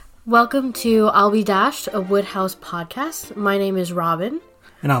Welcome to I'll Be Dashed, a Woodhouse podcast. My name is Robin.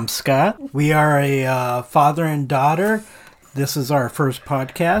 And I'm Scott. We are a father and daughter. This is our first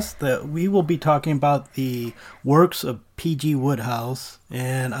podcast that we will be talking about the works of P.G. Wodehouse.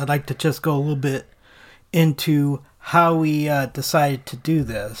 And I'd like to just go a little bit into how we decided to do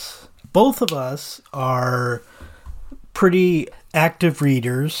this. Both of us are pretty active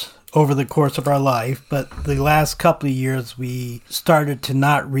readers over the course of our life, but the last couple of years we started to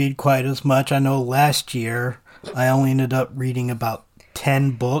not read quite as much. I know last year I only ended up reading about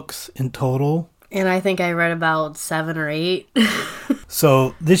 10 books in total. And I think I read about 7 or 8.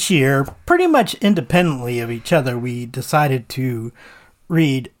 So this year, pretty much independently of each other, we decided to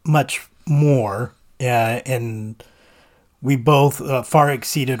read much more, and we both far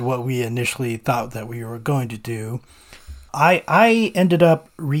exceeded what we initially thought that we were going to do. I ended up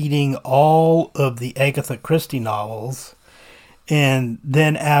reading all of the Agatha Christie novels, and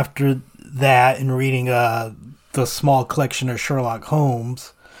then after that, and reading the small collection of Sherlock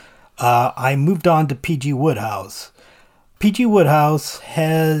Holmes, I moved on to P.G. Wodehouse. P.G. Wodehouse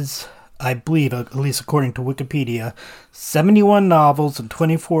has, I believe, at least according to Wikipedia, 71 novels and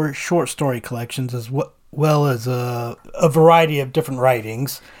 24 short story collections, as well as a variety of different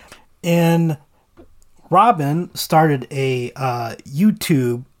writings. And Robin started a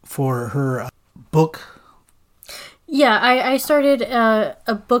YouTube for her book. Yeah, I started a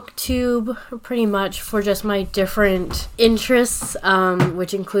booktube pretty much for just my different interests,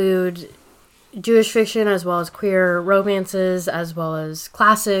 which include Jewish fiction as well as queer romances as well as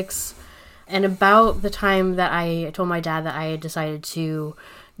classics. And about the time that I told my dad that I had decided to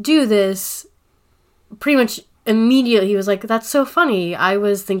do this, pretty much immediately he was like, "That's so funny. I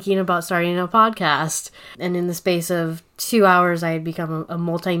was thinking about starting a podcast." And in the space of 2 hours, I had become a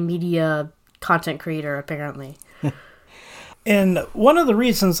multimedia content creator, apparently. And one of the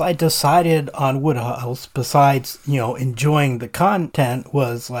reasons I decided on Wodehouse, besides, enjoying the content,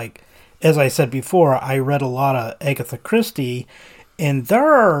 was like, as I said before, I read a lot of Agatha Christie, and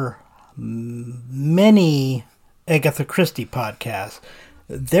there are many Agatha Christie podcasts.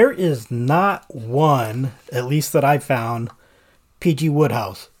 There is not one, at least that I found, P.G.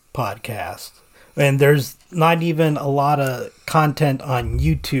 Wodehouse podcast. And there's not even a lot of content on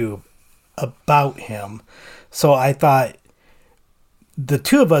YouTube about him. So I thought, the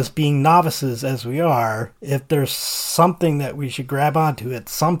two of us being novices as we are, if there's something that we should grab onto,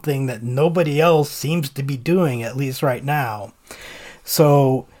 it's something that nobody else seems to be doing, at least right now.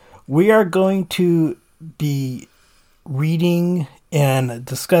 So we are going to be reading and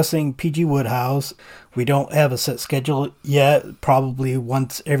discussing P.G. Wodehouse. We don't have a set schedule yet, probably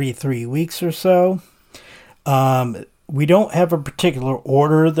once every 3 weeks or so. We don't have a particular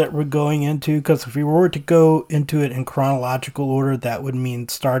order that we're going into, because if we were to go into it in chronological order, that would mean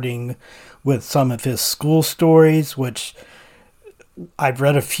starting with some of his school stories, which I've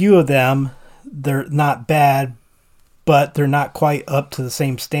read a few of them. They're not bad, but they're not quite up to the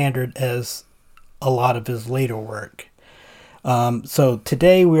same standard as a lot of his later work. So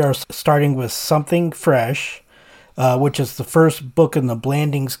today we are starting with Something Fresh, which is the first book in the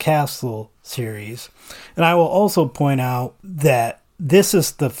Blandings Castle series. And I will also point out that this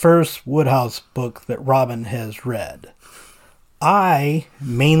is the first Wodehouse book that Robin has read. I,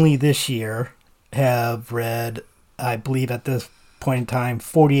 mainly this year, have read, I believe at this point in time,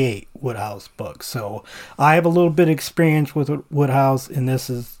 48 Wodehouse books. So I have a little bit of experience with Wodehouse, and this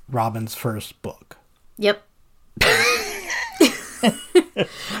is Robin's first book. Yep.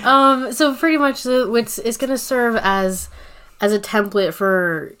 So pretty much it's going to serve as a template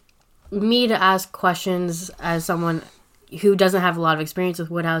for me to ask questions as someone who doesn't have a lot of experience with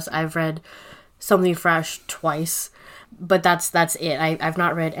Wodehouse. I've read Something Fresh twice, but that's it. I've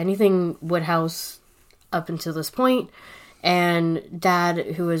not read anything Wodehouse up until this point, and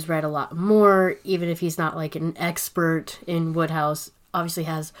Dad, who has read a lot more, even if he's not like an expert in Wodehouse, obviously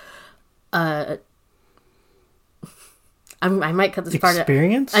has I might cut this part out.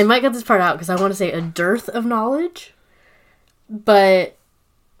 Experience? I might cut this part out because I want to say a dearth of knowledge. But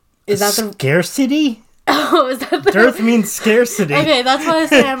is that the scarcity? Oh, is that the Dearth means scarcity. Okay, that's why I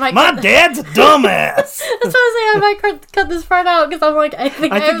say I might. My dad's a dumbass. That's why I say I might cut this part out, because I'm like, I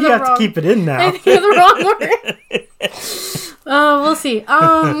think you have to keep it in now. I think I have the wrong word. We'll see.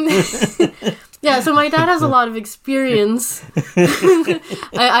 Yeah, so my dad has a lot of experience.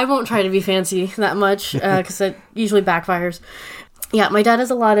 I won't try to be fancy that much, because it usually backfires. Yeah, my dad has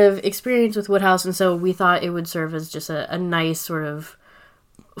a lot of experience with Wodehouse, and so we thought it would serve as just a nice sort of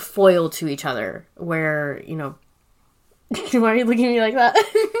foil to each other, where, why are you looking at me like that?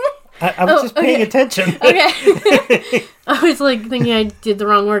 I was just paying attention. Okay. I was like thinking I did the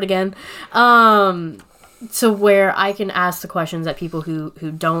wrong word again. So where I can ask the questions that people who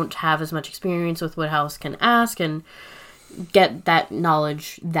don't have as much experience with Woodhouse can ask and get that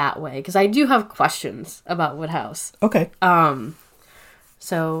knowledge that way. Because I do have questions about Woodhouse. Okay.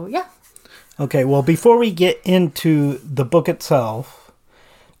 So, yeah. Okay, well, before we get into the book itself,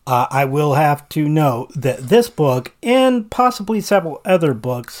 I will have to note that this book, and possibly several other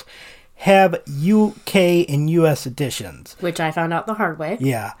books, have UK and US editions. Which I found out the hard way.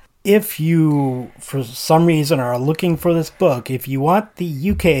 Yeah. If you, for some reason, are looking for this book, if you want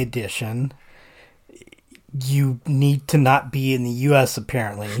the UK edition, you need to not be in the US,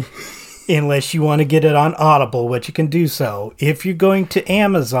 apparently, unless you want to get it on Audible, which you can do so. If you're going to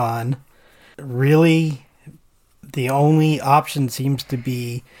Amazon, really, the only option seems to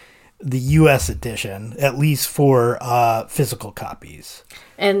be the US edition, at least for physical copies.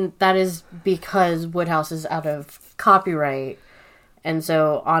 And that is because Woodhouse is out of copyright. And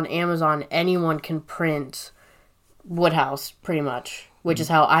so on Amazon, anyone can print Woodhouse, pretty much, which is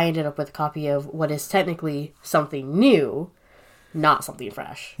how I ended up with a copy of what is technically something new, not something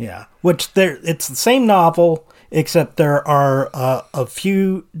fresh. Yeah, it's the same novel, except there are a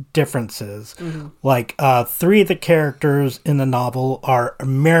few differences. Mm-hmm. Like 3 of the characters in the novel are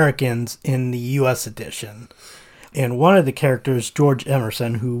Americans in the U.S. edition. And one of the characters, George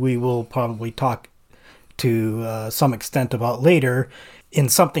Emerson, who we will probably talk to some extent about later, in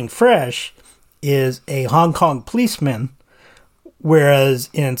Something Fresh, is a Hong Kong policeman, whereas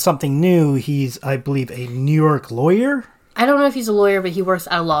in Something New, he's, I believe, a New York lawyer. I don't know if he's a lawyer, but he works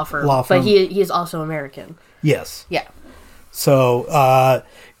at a law firm. But he is also American. Yes. Yeah. So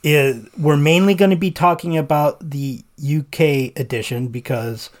we're mainly going to be talking about the UK edition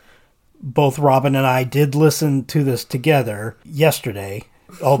because both Robin and I did listen to this together yesterday,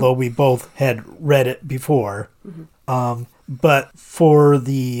 although we both had read it before. Mm-hmm. But for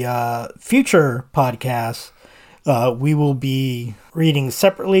the future podcasts, we will be reading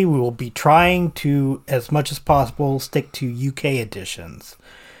separately. We will be trying to, as much as possible, stick to UK editions.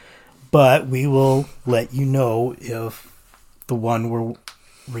 But we will let you know if the one we're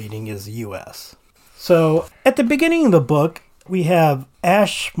reading is US. So, at the beginning of the book, we have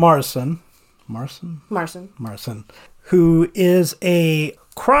Ash Marson, who is a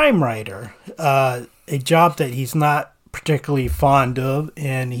crime writer, a job that he's not particularly fond of,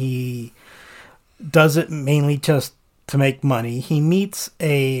 and he does it mainly just to make money. He meets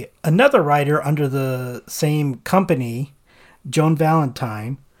another writer under the same company, Joan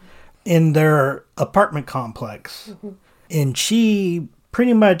Valentine, in their apartment complex. Mm-hmm. And she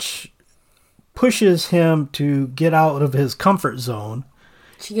pretty much pushes him to get out of his comfort zone.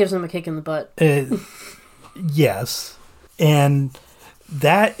 She gives him a kick in the butt. Yes. And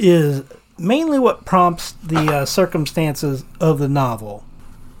that is mainly what prompts the circumstances of the novel.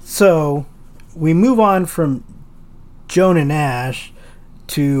 So we move on from Joan and Ash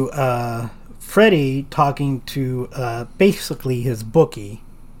to Freddie talking to basically his bookie,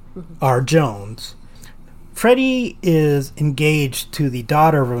 R. Jones. Freddie is engaged to the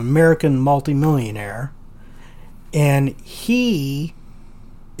daughter of an American multimillionaire, and he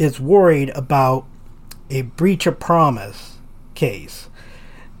is worried about a breach of promise case.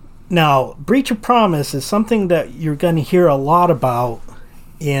 Now, breach of promise is something that you're going to hear a lot about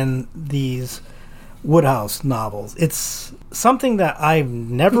in these Woodhouse novels. It's something that I've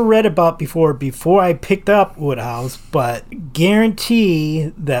never read about before I picked up Woodhouse, but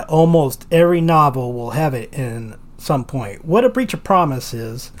guarantee that almost every novel will have it in some point. What a breach of promise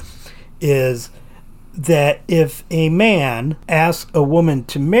is that if a man asks a woman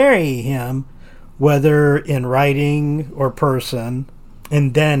to marry him, whether in writing or person,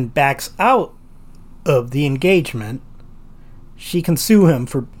 and then backs out of the engagement, she can sue him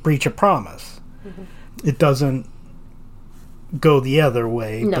for breach of promise. Mm-hmm. It doesn't go the other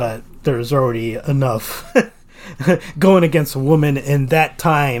way, no. But there's already enough going against a woman in that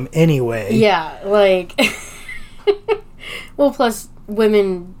time anyway. Yeah, like... Well, plus,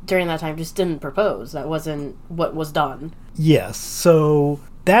 women during that time just didn't propose. That wasn't what was done. Yes, so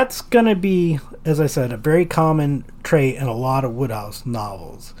that's going to be, as I said, a very common trait in a lot of Woodhouse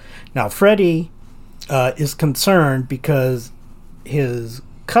novels. Now, Freddie is concerned because his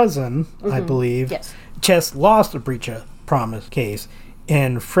cousin, mm-hmm. I believe, yes. just lost a breach of promise case,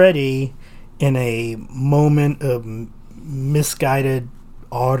 and Freddie, in a moment of misguided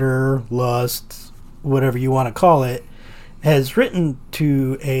ardor, lust, whatever you want to call it, has written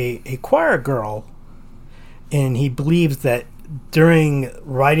to a choir girl, and he believes that during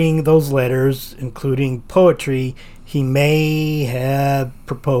writing those letters, including poetry, he may have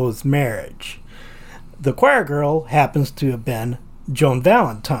proposed marriage. The choir girl happens to have been Joan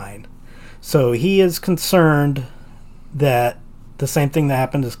Valentine. So he is concerned that the same thing that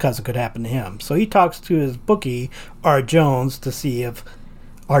happened to his cousin could happen to him. So he talks to his bookie, R. Jones, to see if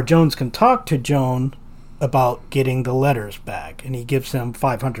R. Jones can talk to Joan about getting the letters back. And he gives him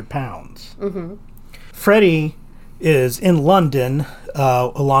 £500. Mm-hmm. Freddie is in London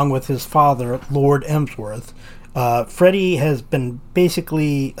along with his father, Lord Emsworth. Freddie has been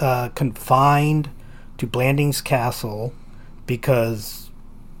basically confined to Blandings Castle because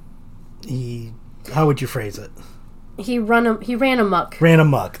how would you phrase it? He ran amok. Ran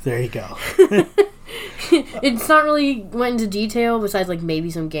amok. There you go. It's not really went into detail besides like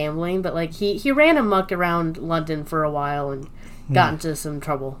maybe some gambling, but like he ran amok around London for a while and got into some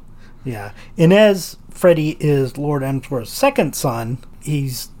trouble. Yeah. And as Freddie is Lord Emsworth's second son,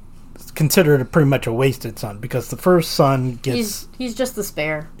 he's considered pretty much a wasted son because the first son gets... He's just the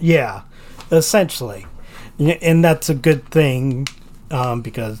spare. Yeah, essentially. And that's a good thing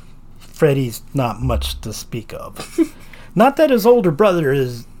because Freddie's not much to speak of. Not that his older brother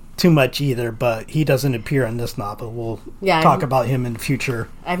is too much either, but he doesn't appear in this novel. We'll talk about him in the future.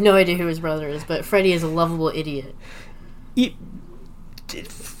 I have no idea who his brother is, but Freddie is a lovable idiot.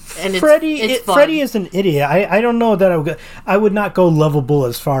 Freddie is an idiot. I don't know that I would not go lovable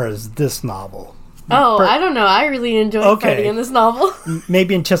as far as this novel. I don't know. I really enjoy Freddie in this novel.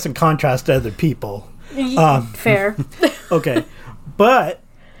 Maybe in just in contrast to other people. Fair. Okay. But,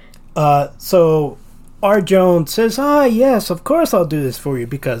 so R. Jones says, yes, of course I'll do this for you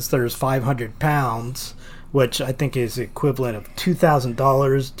because there's £500, which I think is equivalent of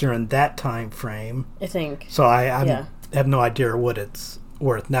 $2,000 during that time frame. I think. So I have no idea what it's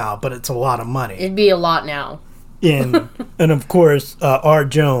worth now, but it's a lot of money. It'd be a lot now. And of course, R.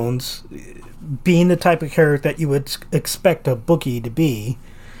 Jones, being the type of character that you would expect a bookie to be,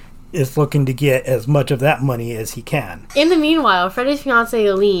 is looking to get as much of that money as he can. In the meanwhile, Freddie's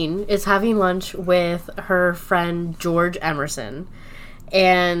fiancée Aline is having lunch with her friend George Emerson,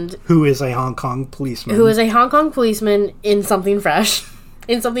 and who is a Hong Kong policeman. In something fresh,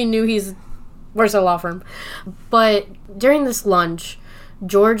 in something new. He works at a law firm. But during this lunch,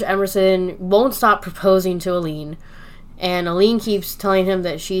 George Emerson won't stop proposing to Aline, and Aline keeps telling him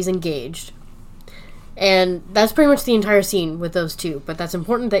that she's engaged. And that's pretty much the entire scene with those two, but that's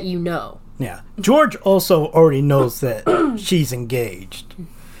important that you know. Yeah. George also already knows that she's engaged.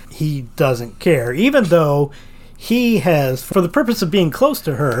 He doesn't care, even though he has, for the purpose of being close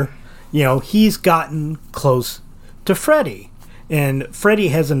to her, he's gotten close to Freddie. And Freddie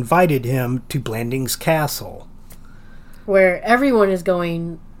has invited him to Blandings Castle, where everyone is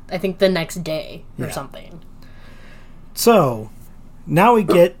going, I think, the next day or something. So, now we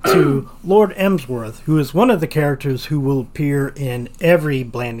get to Lord Emsworth, who is one of the characters who will appear in every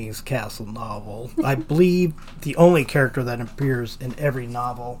Blandings Castle novel. I believe the only character that appears in every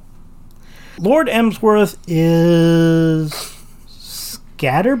novel. Lord Emsworth is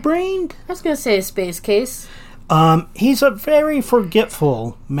scatterbrained? I was going to say a space case. He's a very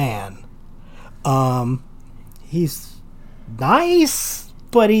forgetful man. He's nice,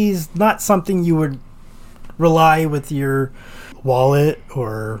 but he's not something you would rely with your wallet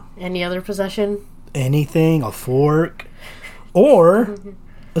or any other possession, anything, a fork or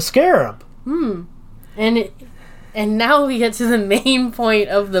a scarab. And now we get to the main point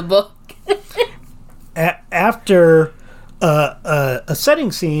of the book. After a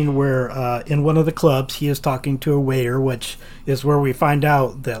setting scene where in one of the clubs he is talking to a waiter, which is where we find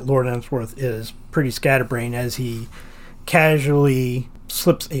out that Lord Emsworth is pretty scatterbrained as he casually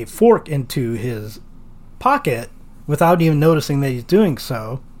slips a fork into his pocket without even noticing that he's doing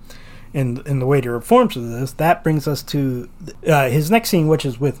so, and the waiter informs of this. That brings us to his next scene, which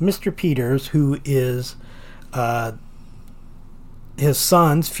is with Mr. Peters, who is his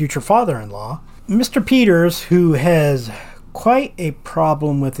son's future father-in-law. Mr. Peters, who has quite a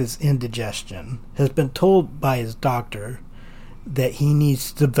problem with his indigestion, has been told by his doctor that he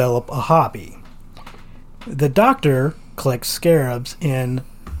needs to develop a hobby. The doctor collects scarabs, and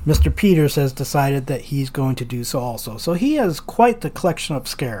Mr. Peters has decided that he's going to do so also. So he has quite the collection of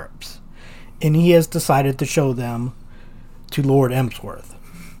scarabs, and he has decided to show them to Lord Emsworth.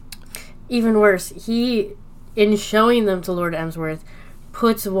 Even worse, he, in showing them to Lord Emsworth,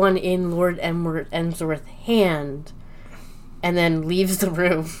 puts one in Lord Emsworth's hand and then leaves the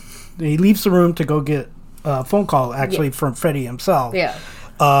room. He leaves the room to go get a phone call, actually, from Freddie himself. Yeah.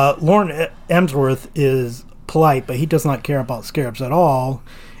 Lord Emsworth is polite, but he does not care about scarabs at all.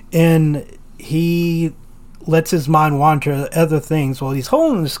 And he lets his mind wander to other things while he's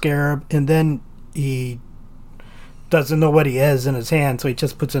holding the scarab, and then he doesn't know what he has in his hand, so he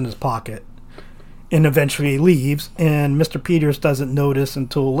just puts it in his pocket. and eventually leaves, and Mr. Peters doesn't notice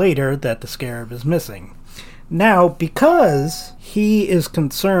until later that the scarab is missing. Now, because he is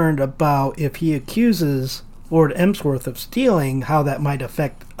concerned about if he accuses Lord Emsworth of stealing, how that might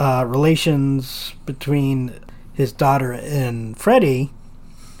affect relations between his daughter and Freddie,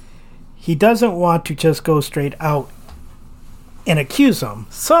 he doesn't want to just go straight out and accuse him.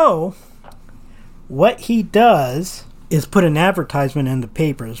 So, what he does is put an advertisement in the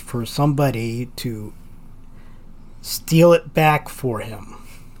papers for somebody to steal it back for him.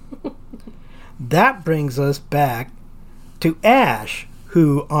 That brings us back to Ash,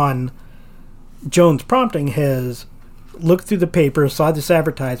 who on Joan's prompting has looked through the paper, saw this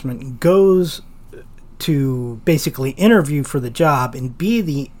advertisement, goes to basically interview for the job and be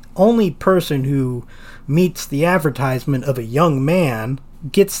the only person who meets the advertisement of a young man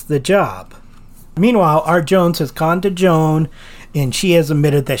gets the job. Meanwhile, our Jones has gone to Joan, and she has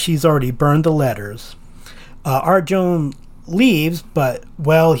admitted that she's already burned the letters. Our Joan leaves, but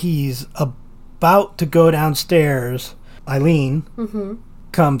while he's about to go downstairs, Eileen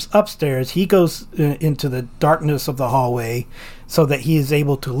comes upstairs. He goes into the darkness of the hallway so that he is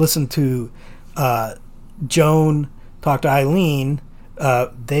able to listen to Joan talk to Eileen.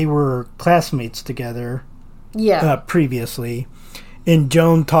 They were classmates together previously. And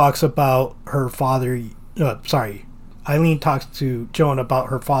Joan talks about her father... Eileen talks to Joan about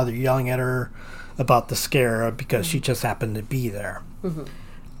her father yelling at her about the scarab because she just happened to be there. Mm-hmm.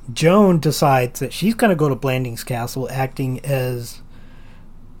 Joan decides that she's going to go to Blandings Castle acting as...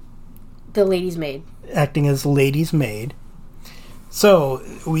 the lady's maid. Acting as the lady's maid. So,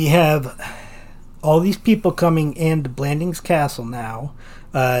 we have all these people coming into Blandings Castle now.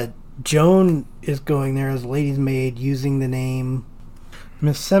 Joan is going there as lady's maid using the name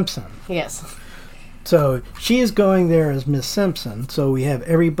Miss Simpson. Yes. So she is going there as Miss Simpson. So we have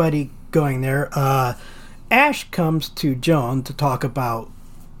everybody going there. Ash comes to Joan to talk about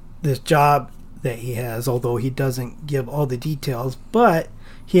this job that he has, although he doesn't give all the details, but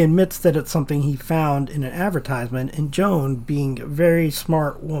he admits that it's something he found in an advertisement, and Joan, being a very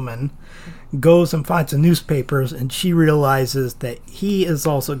smart woman, goes and finds the newspapers, and she realizes that he is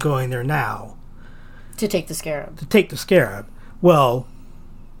also going there now. To take the scarab. To take the scarab. Well,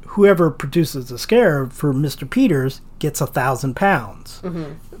 whoever produces the scarab for Mr. Peters gets 1,000 pounds.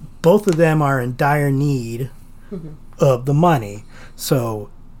 Mm-hmm. Both of them are in dire need of the money. So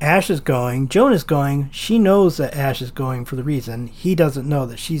Ash is going, Joan is going. She knows that Ash is going for the reason. He doesn't know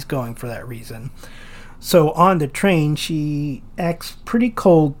that she's going for that reason. So on the train, she acts pretty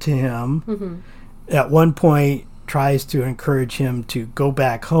cold to him. Mm-hmm. At one point, tries to encourage him to go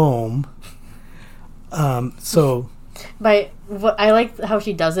back home. I like how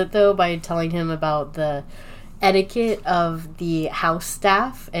she does it, though, by telling him about the etiquette of the house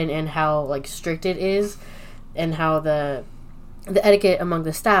staff and how, like, strict it is, and how the etiquette among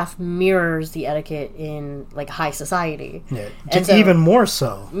the staff mirrors the etiquette in, like, high society. Yeah, and so, even more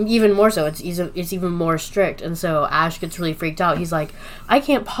so. Even more so. It's even more strict. And so Ash gets really freaked out. He's like, I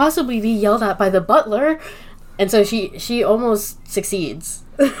can't possibly be yelled at by the butler. And so she almost succeeds.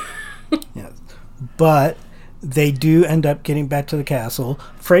 Yes. But they do end up getting back to the castle.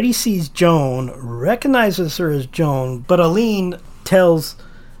 Freddie sees Joan, recognizes her as Joan, but Eileen tells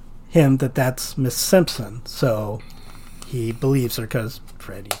him that that's Miss Simpson. So he believes her because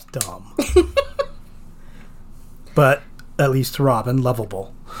Freddie's dumb. But at least to Robin,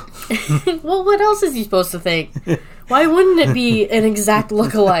 lovable. Well, what else is he supposed to think? Why wouldn't it be an exact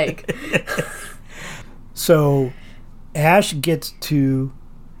look-alike? So Ash gets to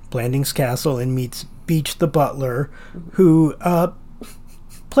Blandings Castle and meets Beach the butler, who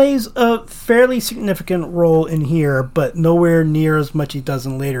plays a fairly significant role in here, but nowhere near as much he does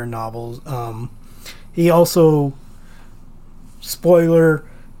in later novels. He also, spoiler,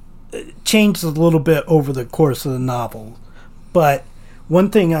 changes a little bit over the course of the novel. But one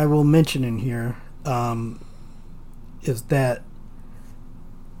thing I will mention in here is that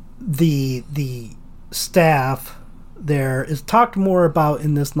the staff there is talked more about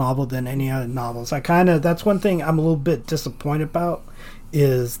in this novel than any other novels. That's one thing I'm a little bit disappointed about,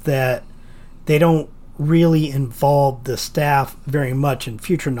 is that they don't really involve the staff very much in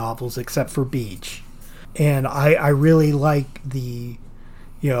future novels except for Beach. And I really like the,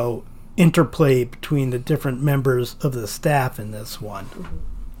 interplay between the different members of the staff in this one. Mm-hmm.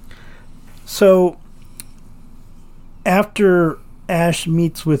 So after Ash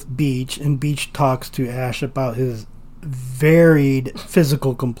meets with Beach, and Beach talks to Ash about his varied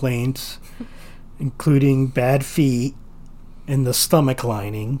physical complaints, including bad feet and the stomach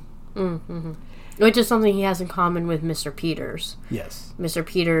lining. Mm-hmm. Which is something he has in common with Mr. Peters. Yes. Mr.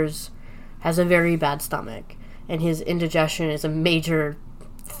 Peters has a very bad stomach, and his indigestion is a major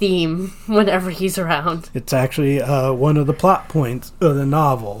theme whenever he's around. It's actually one of the plot points of the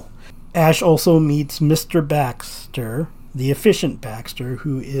novel. Ash also meets Mr. Baxter, the efficient Baxter,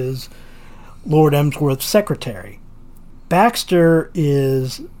 who is Lord Emsworth's secretary. Baxter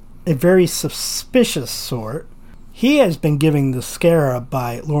is a very suspicious sort. He has been given the scarab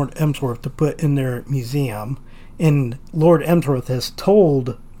by Lord Emsworth to put in their museum, and Lord Emsworth has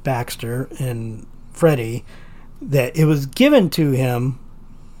told Baxter and Freddy that it was given to him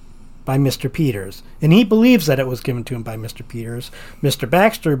by Mr. Peters. And he believes that it was given to him by Mr. Peters. Mr.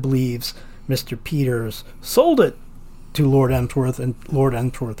 Baxter believes Mr. Peters sold it to Lord Emsworth and Lord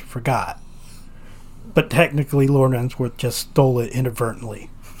Emsworth forgot. But technically Lord Emsworth just stole it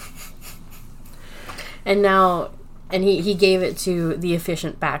inadvertently. And he gave it to the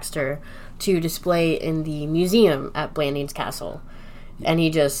efficient Baxter to display in the museum at Blandings Castle. And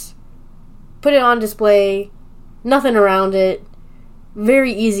he just put it on display, nothing around it,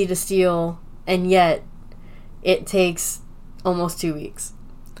 very easy to steal, and yet it takes almost 2 weeks.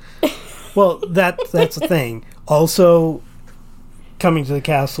 Well, that's the thing. Also, coming to the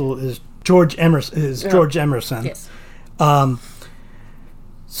castle is George Emerson. Yes.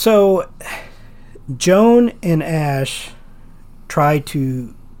 So, Joan and Ash try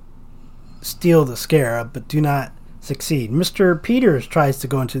to steal the scarab, but do not succeed. Mr. Peters tries to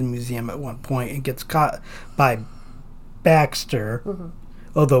go into the museum at one point and gets caught by Baxter,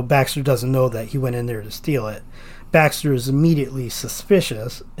 although Baxter doesn't know that he went in there to steal it. Baxter is immediately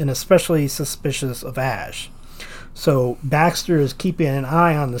suspicious, and especially suspicious of Ash. So Baxter is keeping an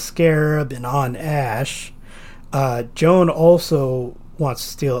eye on the scarab and on Ash. Joan also wants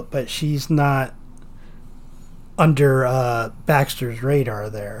to steal it, but she's not under Baxter's radar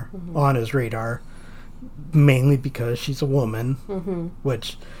there, on his radar, mainly because she's a woman,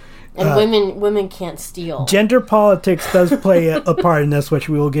 which... And women can't steal. Gender politics does play a part in this, which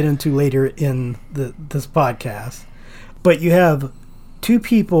we will get into later in this podcast. But you have 2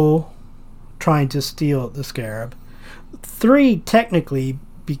 people trying to steal the scarab. 3 technically,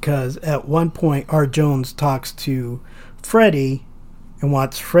 because at one point R. Jones talks to Freddy and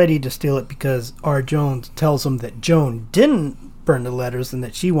wants Freddy to steal it because R. Jones tells him that Joan didn't burn the letters and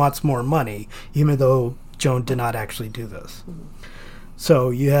that she wants more money, even though Joan did not actually do this.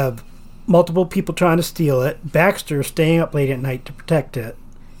 So you have multiple people trying to steal it. Baxter staying up late at night to protect it.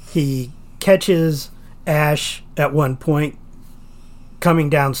 He catches Ash at one point coming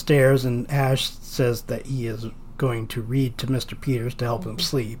downstairs, and Ash says that he is going to read to Mr. Peters to help him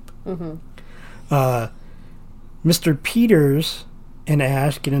sleep. Mr. Peters and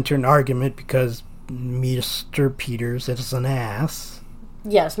Ash get into an argument because Mr. Peters is an ass.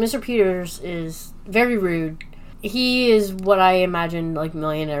 Yes, Mr. Peters is very rude. He is what I imagine like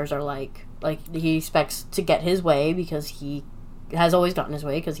millionaires are like. Like, he expects to get his way because he has always gotten his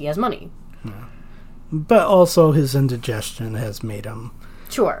way because he has money. Yeah. But also his indigestion has made him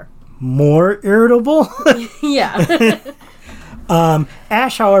more irritable. Yeah.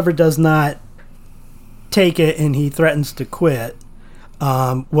 Ash, however, does not take it, and he threatens to quit.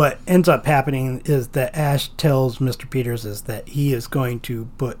 What ends up happening is that Ash tells Mr. Peters is that he is going to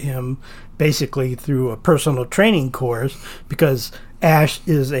put him basically through a personal training course because Ash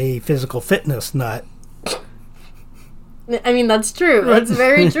is a physical fitness nut. I mean, that's true. That's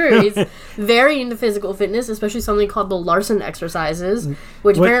very true. He's very into physical fitness, especially something called the Larson exercises,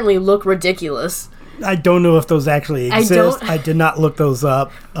 which apparently look ridiculous. I don't know if those actually exist. I did not look those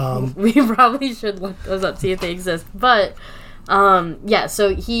up. We probably should look those up, see if they exist. But, yeah,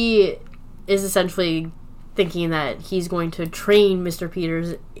 so he is essentially thinking that he's going to train Mr.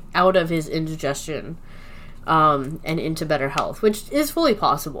 Peters out of his indigestion and into better health, which is fully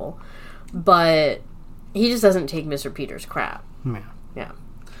possible. But he just doesn't take Mr. Peters' crap. Yeah.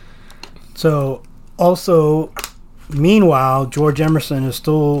 So, also, meanwhile, George Emerson is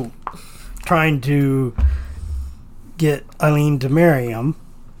still trying to get Eileen to marry him,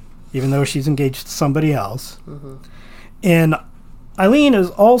 even though she's engaged to somebody else. And Eileen is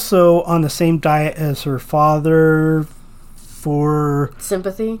also on the same diet as her father for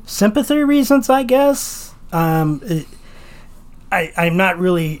sympathy reasons, I guess. I'm not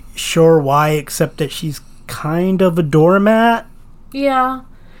really sure why, except that she's kind of a doormat. Yeah,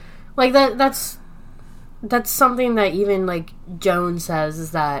 like that's something that even like Joan says,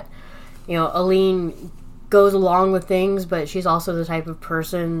 is that, you know, Eileen goes along with things, but she's also the type of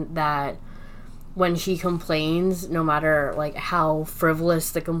person that when she complains, no matter like how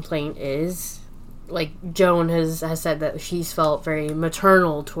frivolous the complaint is, like Joan has said that she's felt very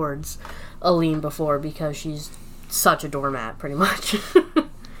maternal towards Eileen before because she's such a doormat, pretty much.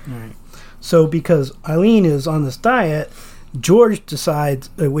 Right. So because Eileen is on this diet, George decides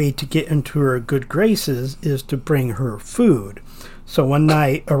a way to get into her good graces is to bring her food. So one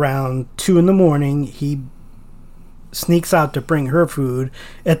night around 2 a.m, he sneaks out to bring her food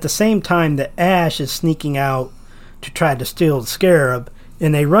at the same time that Ash is sneaking out to try to steal the scarab,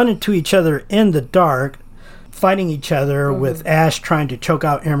 and they run into each other in the dark, fighting each other with Ash trying to choke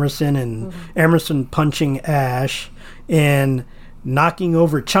out Emerson and Emerson punching Ash and knocking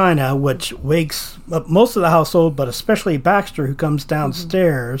over China, which wakes up most of the household, but especially Baxter, who comes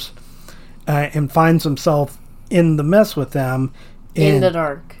downstairs and finds himself in the mess with them. In the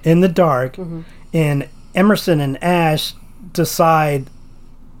dark. And Emerson and Ash decide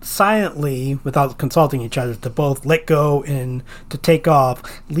silently, without consulting each other, to both let go and to take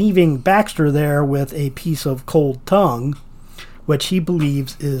off, leaving Baxter there with a piece of cold tongue, which he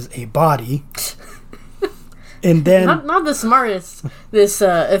believes is a body. And then not the smartest, this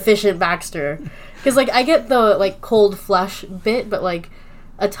efficient Baxter, because like I get the like cold flesh bit, but like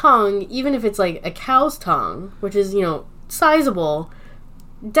a tongue, even if it's like a cow's tongue, which is, you know, sizable,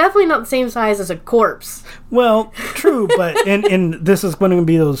 definitely not the same size as a corpse. Well, true, but and this is going to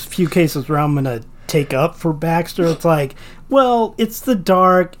be those few cases where I'm going to take up for Baxter. It's like, well, it's the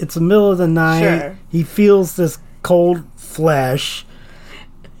dark, it's the middle of the night, Sure. He feels this cold flesh,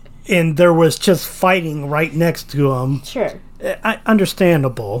 and there was just fighting right next to him. Sure.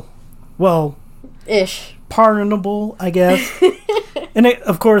 Understandable. Well, Ish. pardonable, I guess. And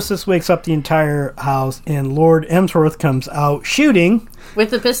of course, this wakes up the entire house, and Lord Emsworth comes out shooting.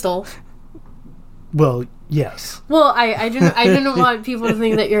 With the pistol. Well, yes. Well, I didn't want people to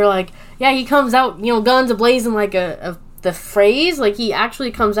think that you're like, yeah, he comes out, you know, guns a-blazing, like the phrase. Like, he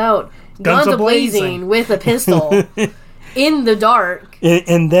actually comes out guns a-blazing with a pistol in the dark.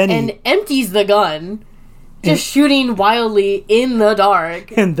 And then and empties the gun. Just shooting wildly in the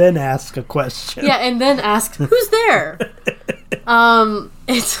dark. And then ask a question. Yeah, and then ask, who's there?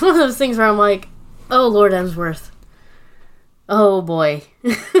 It's one of those things where I'm like, oh, Lord Emsworth. Oh, boy.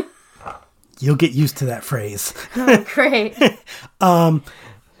 You'll get used to that phrase. Oh, great.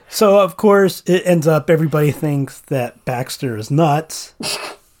 So, of course, it ends up everybody thinks that Baxter is nuts.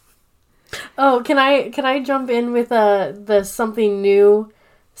 Oh, can I jump in with the something new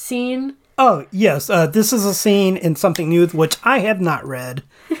scene? Oh, yes. This is a scene in Something New, which I have not read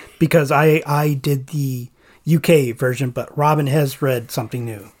because I did the UK version, but Robin has read Something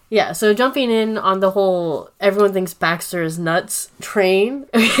New. Yeah, so jumping in on the whole everyone thinks Baxter is nuts train.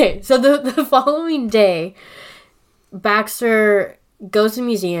 Okay, so the following day, Baxter goes to the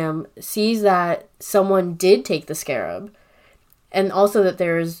museum, sees that someone did take the scarab, and also that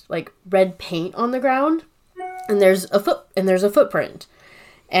there's like red paint on the ground, and there's a footprint.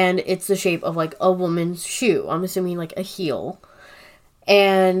 And it's the shape of, like, a woman's shoe. I'm assuming, like, a heel.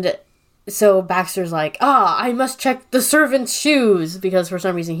 And so Baxter's like, I must check the servant's shoes. Because for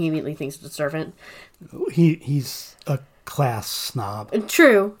some reason he immediately thinks it's a servant. He's a class snob.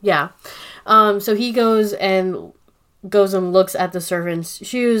 True, yeah. So he goes and looks at the servant's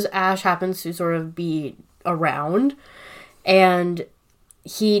shoes. Ash happens to sort of be around. And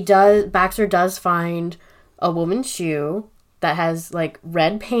Baxter does find a woman's shoe that has, like,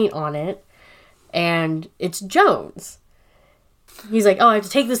 red paint on it, and it's Jones. He's like, I have to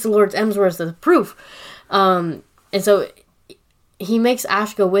take this to Lord Emsworth as proof. And so he makes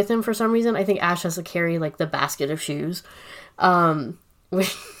Ash go with him for some reason. I think Ash has to carry, like, the basket of shoes,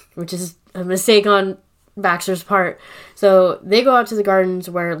 which is a mistake on Baxter's part. So they go out to the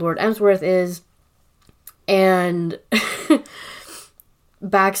gardens where Lord Emsworth is, and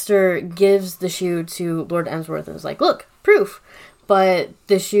Baxter gives the shoe to Lord Emsworth and is like, look, proof. But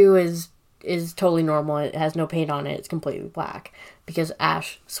the shoe is totally normal. It has no paint on it. It's completely black because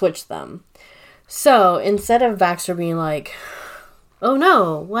Ash switched them. So instead of Baxter being like, oh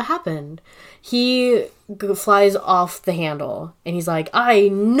no, what happened? He flies off the handle and he's like, I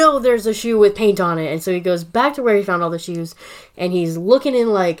know there's a shoe with paint on it. And so he goes back to where he found all the shoes and he's looking in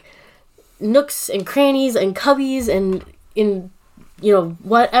like nooks and crannies and cubbies and in, you know,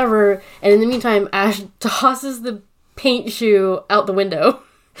 whatever. And in the meantime, Ash tosses the paint shoe out the window.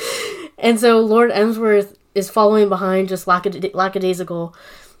 And so Lord Emsworth is following behind, just lackadaisical,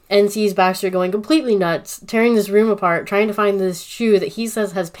 and sees Baxter going completely nuts, tearing this room apart, trying to find this shoe that he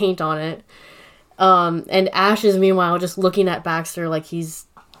says has paint on it. And Ash is meanwhile just looking at Baxter like he's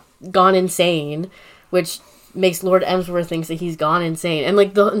gone insane, which makes Lord Emsworth thinks that he's gone insane. And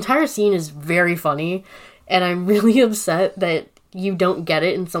like the entire scene is very funny, and I'm really upset that you don't get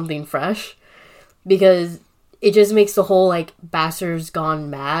it in Something Fresh, because it just makes the whole, like, Baxter's gone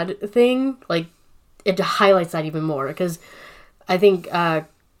mad thing, like, it highlights that even more, because I think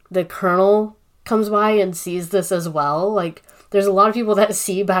the colonel comes by and sees this as well. Like, there's a lot of people that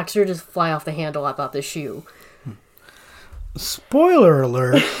see Baxter just fly off the handle about the shoe. Spoiler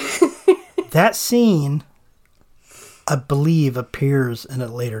alert, that scene, I believe, appears in a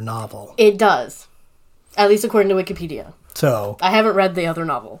later novel. It does. At least according to Wikipedia. So I haven't read the other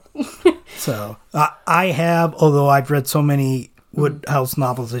novel. So I have, although I've read so many Woodhouse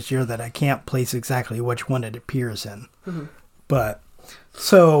novels this year that I can't place exactly which one it appears in. Mm-hmm. But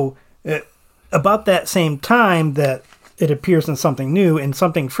so about that same time that it appears in something new and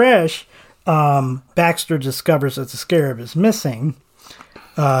something fresh, Baxter discovers that the scarab is missing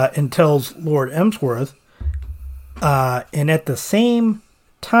and tells Lord Emsworth. And at the same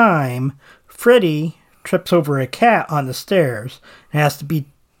time, Freddie trips over a cat on the stairs and has to be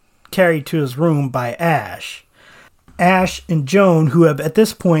carried to his room by Ash. Ash and Joan, who have at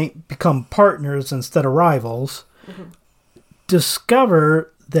this point become partners instead of rivals,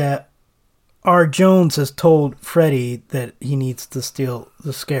 discover that R. Jones has told Freddie that he needs to steal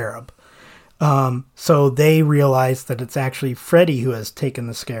the scarab. So they realize that it's actually Freddie who has taken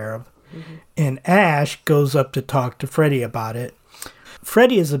the scarab. Mm-hmm. And Ash goes up to talk to Freddie about it.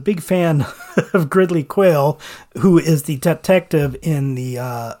 Freddie is a big fan of Gridley Quayle, who is the detective in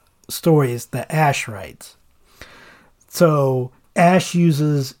the stories that Ash writes. So Ash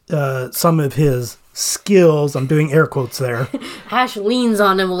uses some of his skills. I'm doing air quotes there. Ash leans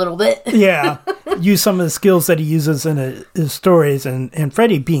on him a little bit. Yeah. Use some of the skills that he uses in his stories. And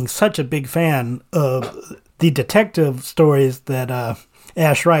Freddie, being such a big fan of the detective stories that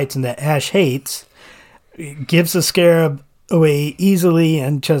Ash writes and that Ash hates, gives the scarab away easily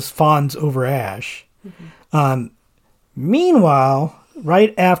and just fawns over Ash. Mm-hmm. Meanwhile,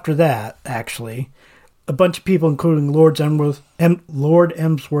 right after that, actually, a bunch of people, including Lord Emsworth and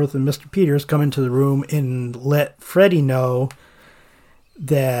Mr. Peters, come into the room and let Freddie know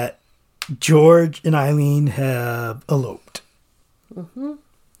that George and Eileen have eloped. Mm-hmm.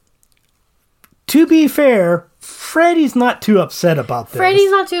 To be fair, Freddie's not too upset about this.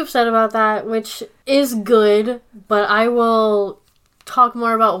 Freddie's not too upset about that, which is good, but I will talk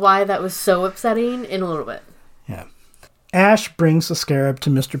more about why that was so upsetting in a little bit. Yeah. Ash brings the scarab to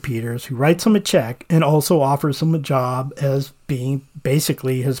Mr. Peters, who writes him a check and also offers him a job as being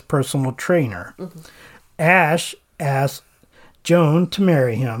basically his personal trainer. Mm-hmm. Ash asks Joan to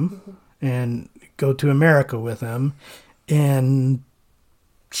marry him and go to America with him, and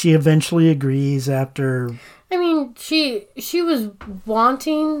she eventually agrees after... I mean, she was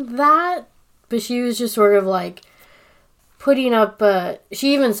wanting that, but she was just sort of like putting up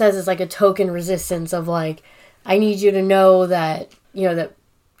she even says it's like a token resistance of like, I need you to know that, that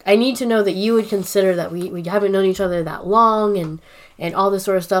I need to know that you would consider that we haven't known each other that long and all this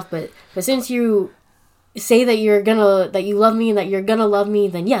sort of stuff. But since you say that that you love me and that you're gonna love me,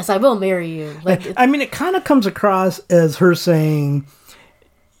 then yes, I will marry you. Like, I mean, it kind of comes across as her saying,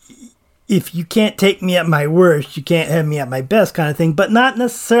 if you can't take me at my worst, you can't have me at my best, kind of thing, but not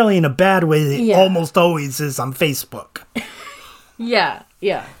necessarily in a bad way that it almost always is on Facebook. Yeah.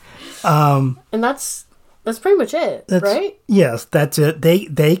 And that's pretty much it, right? Yes, that's it.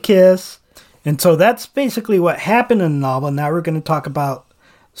 They kiss. And so that's basically what happened in the novel. Now we're going to talk about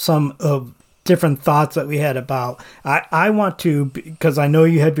some of different thoughts that we had about... I want to, because I know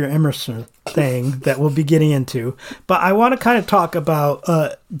you have your Emerson thing that we'll be getting into, but I want to kind of talk about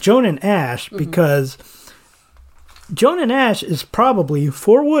Joan and Ash, because Joan and Ash is probably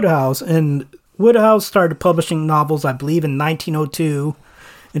for Woodhouse, and Woodhouse started publishing novels, I believe, in 1902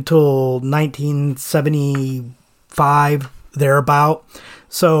 until 1975, thereabout.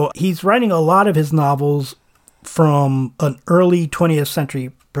 So he's writing a lot of his novels from an early 20th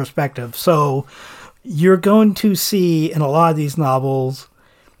century perspective. So you're going to see in a lot of these novels,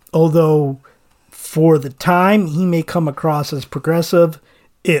 although for the time he may come across as progressive,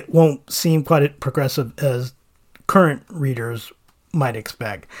 it won't seem quite as progressive as current readers might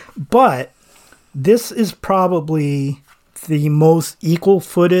expect. But this is probably the most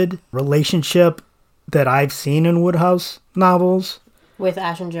equal-footed relationship that I've seen in Woodhouse novels. With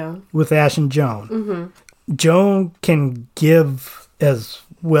Ash and Joan? With Ash and Joan. Mm-hmm. Joan can give as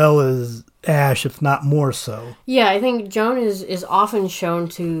well as Ash, if not more so. Yeah, I think Joan is often shown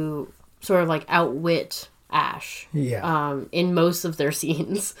to sort of like outwit Ash. Yeah. In most of their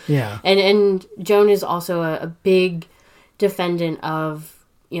scenes. Yeah. And Joan is also a big defendant of,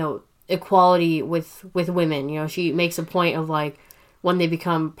 equality with women. She makes a point of like, when they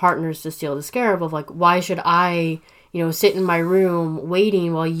become partners to steal the scarab, of like, why should I, sit in my room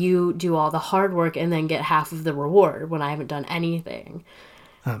waiting while you do all the hard work and then get half of the reward when I haven't done anything?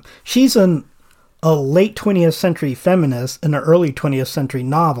 She's an a late 20th century feminist in an early 20th century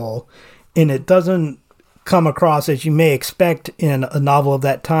novel, and it doesn't come across, as you may expect in a novel of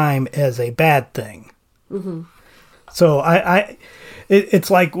that time, as a bad thing. Mm-hmm. So it's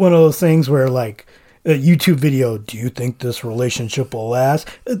like one of those things where, like, a YouTube video, do you think this relationship will last?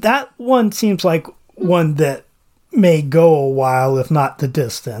 That one seems like one that may go a while, if not the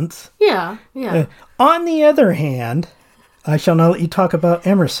distance. Yeah. On the other hand, I shall now let you talk about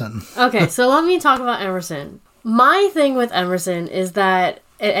Emerson. Okay, so let me talk about Emerson. My thing with Emerson is that,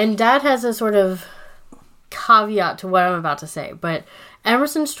 and Dad has a sort of caveat to what I'm about to say, but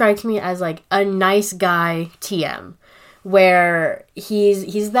Emerson strikes me as like a nice guy TM, where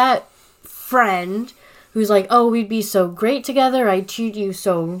he's that friend who's like, oh, we'd be so great together, I treat you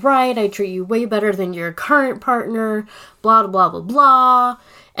so right, I treat you way better than your current partner, blah, blah, blah, blah.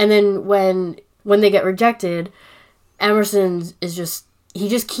 And then when they get rejected, Emerson is just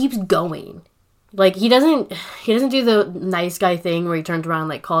keeps going. Like, he doesn't do the nice guy thing where he turns around and,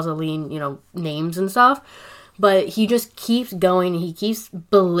 like, calls Aline, names and stuff. But he just keeps going. He keeps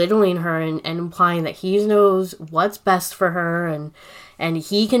belittling her and implying that he knows what's best for her and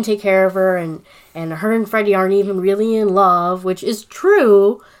he can take care of her. And her and Freddie aren't even really in love, which is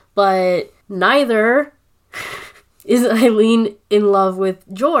true. But neither is Eileen in love with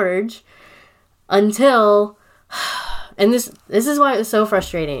George until... And this is why it was so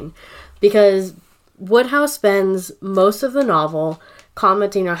frustrating. Because Woodhouse spends most of the novel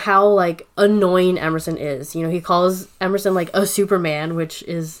commenting on how, like, annoying Emerson is. He calls Emerson, like, a Superman, which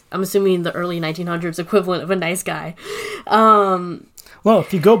is, I'm assuming, the early 1900s equivalent of a nice guy. Well,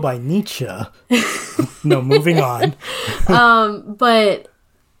 if you go by Nietzsche. No, moving on. But,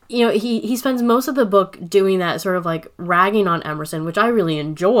 he spends most of the book doing that, sort of, like, ragging on Emerson, which I really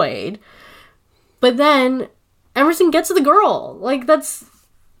enjoyed. But then Emerson gets the girl. Like, that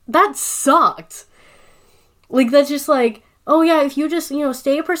sucked. Like, that's just like, oh yeah, if you just,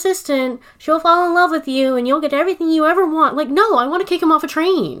 stay persistent, she'll fall in love with you and you'll get everything you ever want. Like, no, I want to kick him off a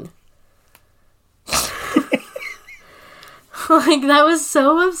train. Like, that was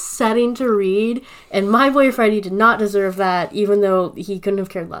so upsetting to read, and my boy Freddie did not deserve that, even though he couldn't have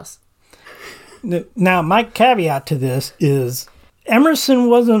cared less. Now, my caveat to this is Emerson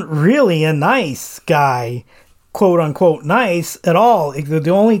wasn't really a nice guy, quote-unquote nice, at all. The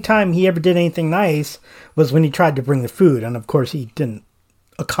only time he ever did anything nice was when he tried to bring the food, and of course he didn't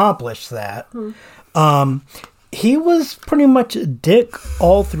accomplish that. He was pretty much a dick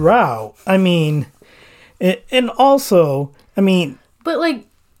all throughout. I mean, and also, I mean... But, like,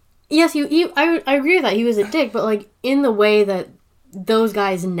 yes, I agree with that. He was a dick, but, like, in the way that those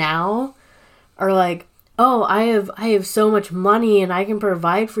guys now are like, oh, I have so much money and I can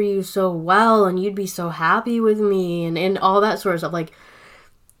provide for you so well and you'd be so happy with me and all that sort of stuff. Like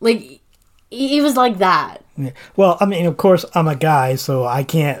he was like that. Yeah. Well, I mean, of course, I'm a guy, so I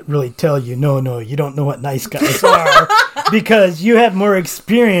can't really tell you, no, you don't know what nice guys are because you have more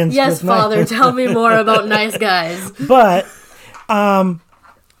experience. Yes, Father, tell me more about nice guys. But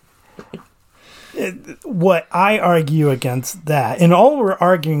what I argue against that, and all we're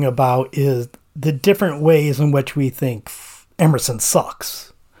arguing about is the different ways in which we think Emerson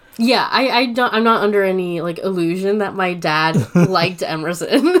sucks. Yeah, I'm not under any, like, illusion that my dad liked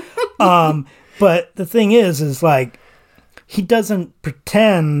Emerson. But the thing is like, he doesn't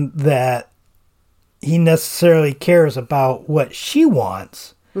pretend that he necessarily cares about what she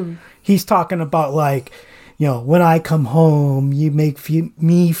wants. Mm-hmm. He's talking about, like, when I come home, you make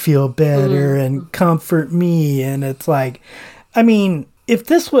me feel better and comfort me. And it's like, I mean, if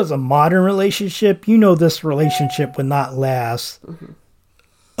this was a modern relationship, this relationship would not last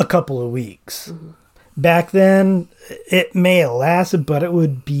a couple of weeks. Mm-hmm. Back then, it may have lasted, but it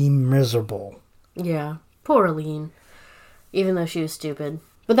would be miserable. Yeah, poor Aline. Even though she was stupid.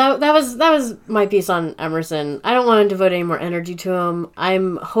 But that was my piece on Emerson. I don't want to devote any more energy to him.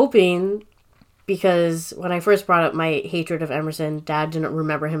 I'm hoping, because when I first brought up my hatred of Emerson, Dad didn't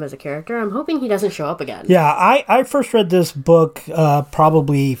remember him as a character. I'm hoping he doesn't show up again. Yeah, I first read this book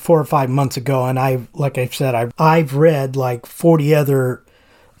probably 4 or 5 months ago, and I've read like 40 other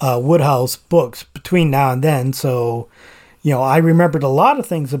Woodhouse books between now and then, so I remembered a lot of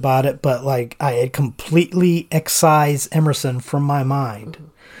things about it, but like I had completely excised Emerson from my mind. Mm-hmm.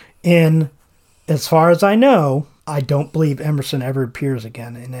 And as far as I know, I don't believe Emerson ever appears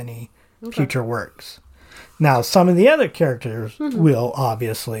again in any future works. Now, some of the other characters will,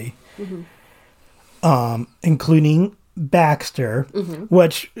 obviously, including Baxter,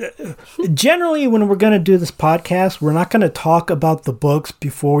 which generally when we're going to do this podcast, we're not going to talk about the books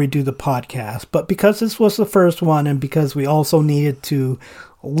before we do the podcast. But because this was the first one and because we also needed to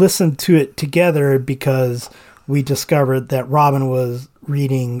listen to it together because we discovered that Robin was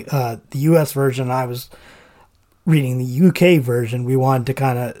reading the US version, I was reading the UK version, we wanted to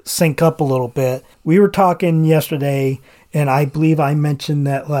kind of sync up a little bit. We were talking yesterday, and I believe I mentioned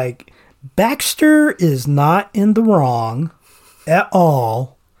that, like, Baxter is not in the wrong at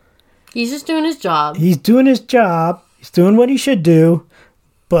all. He's just doing his job. He's doing his job. He's doing what he should do.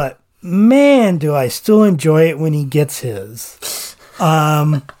 But, man, do I still enjoy it when he gets his.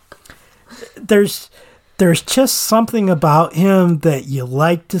 There's just something about him that you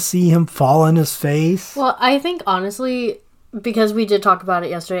like to see him fall on his face. Well, I think, honestly, because we did talk about it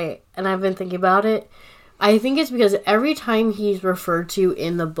yesterday, and I've been thinking about it, I think it's because every time he's referred to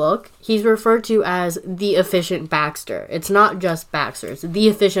in the book, he's referred to as the efficient Baxter. It's not just Baxter. It's the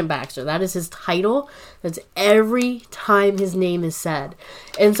efficient Baxter. That is his title. That's every time his name is said.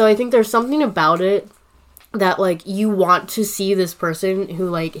 And so I think there's something about it that, like, you want to see this person who,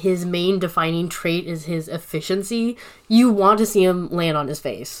 like, his main defining trait is his efficiency. You want to see him land on his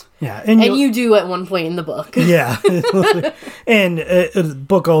face. Yeah. And you do at one point in the book. Yeah. And the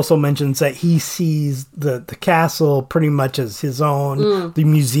book also mentions that he sees the castle pretty much as his own, the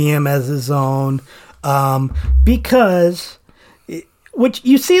museum as his own, because, which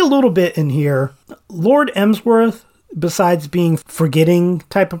you see a little bit in here, Lord Emsworth, besides being forgetting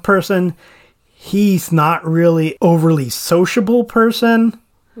type of person, he's not really overly sociable person.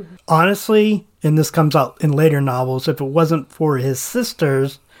 Honestly, and this comes out in later novels, if it wasn't for his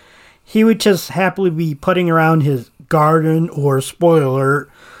sisters, he would just happily be putting around his garden or, spoiler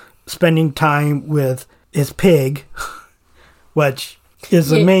alert, spending time with his pig, which is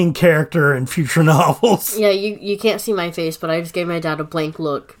the main character in future novels. Yeah, you can't see my face, but I just gave my dad a blank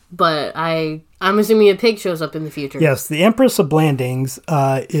look. But I'm assuming a pig shows up in the future. Yes, the Empress of Blandings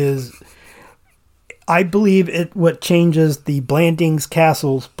is... I believe what changes the Blandings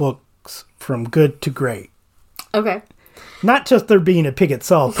Castle's books from good to great. Okay. Not just there being a pig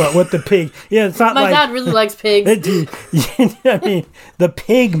itself, but with the pig. Yeah, it's not My dad really likes pigs. I mean, the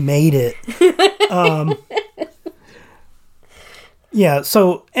pig made it. Yeah,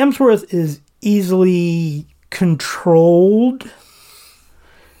 so Emsworth is easily controlled.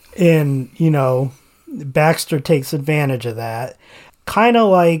 And, Baxter takes advantage of that. Kind of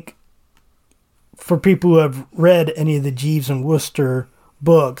like, for people who have read any of the Jeeves and Wooster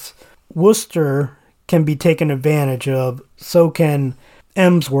books, Wooster can be taken advantage of, so can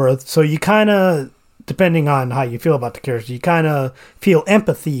Emsworth. So you kind of, depending on how you feel about the character, you kind of feel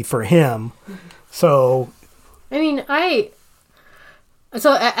empathy for him. So, I mean,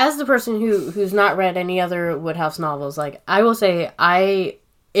 so as the person who's not read any other Woodhouse novels, like, I will say I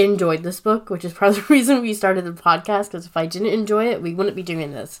enjoyed this book, which is part of the reason we started the podcast, because if I didn't enjoy it, we wouldn't be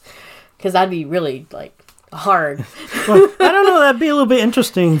doing this. Because that'd be really, like, hard. Well, I don't know. That'd be a little bit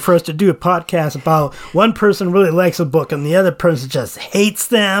interesting for us to do a podcast about one person really likes a book and the other person just hates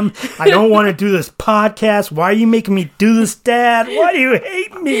them. I don't want to do this podcast. Why are you making me do this, Dad? Why do you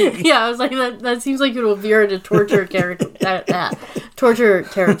hate me? Yeah, I was like, that seems like it'll veer into torture torture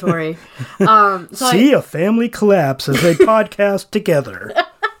territory. See a family collapse as they podcast together.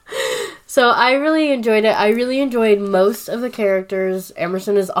 So I really enjoyed it. I really enjoyed most of the characters.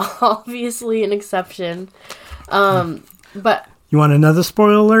 Emerson is obviously an exception. But you want another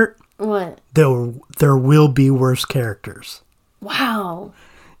spoiler alert? What? There will be worse characters. Wow.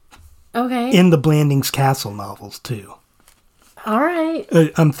 Okay. In the Blandings Castle novels, too. All right.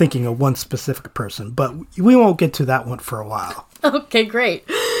 I'm thinking of one specific person, but we won't get to that one for a while. Okay, great.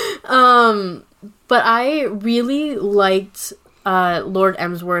 But I really liked Lord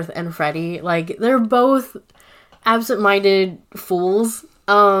Emsworth and Freddie. Like, they're both absent-minded fools.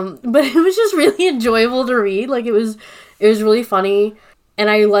 But it was just really enjoyable to read. Like, it was really funny. And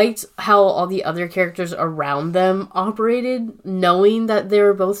I liked how all the other characters around them operated, knowing that they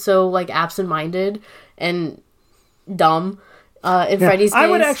were both so, like, absent-minded and dumb. Freddie's case, I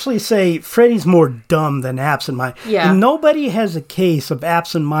would actually say Freddie's more dumb than absent-minded. Yeah. And nobody has a case of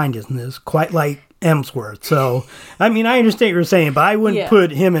absent-mindedness quite like Emsworth. So, I mean, I understand what you're saying, but I wouldn't put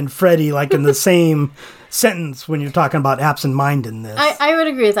him and Freddie, like, in the same sentence when you're talking about absent-mindedness. I would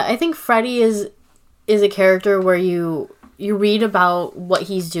agree with that. I think Freddie is a character where you read about what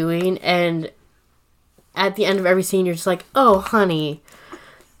he's doing, and at the end of every scene, you're just like, oh, honey.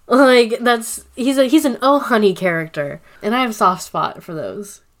 Like, he's an oh, honey character. And I have a soft spot for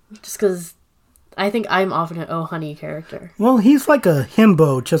those. Just because I think I'm often an oh, honey character. Well, he's like a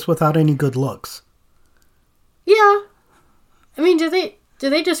himbo, just without any good looks. Yeah. I mean, do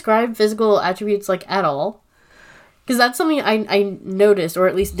they describe physical attributes, like, at all? Because that's something I noticed, or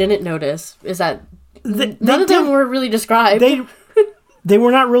at least didn't notice, is that none of them were really described. They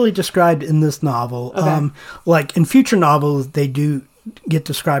were not really described in this novel. Okay. Like, in future novels, they do get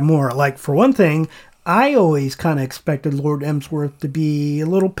described more. Like, for one thing, I always kind of expected Lord Emsworth to be a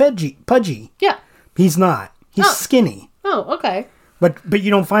little pudgy. Yeah. He's not. He's skinny. Oh, okay. But you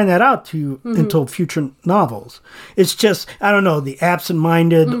don't find that out until future novels. It's just, I don't know, the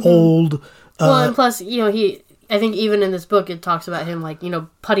absent-minded, old... well, and plus, I think even in this book, it talks about him, like,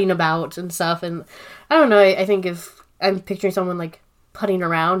 putting about and stuff. And I don't know, I think if I'm picturing someone, like, putting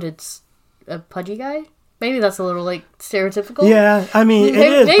around, it's a pudgy guy. Maybe that's a little, like, stereotypical. Yeah, I mean, maybe,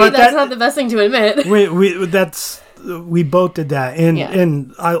 it is. Maybe but that's not the best thing to admit. We both did that.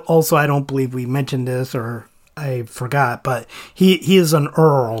 And I don't believe we mentioned this, or I forgot, but he is an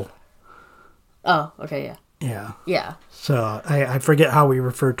earl. Oh, okay, yeah. Yeah. Yeah. So I forget how we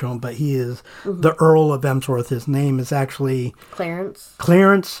refer to him, but he is the Earl of Emsworth. His name is actually...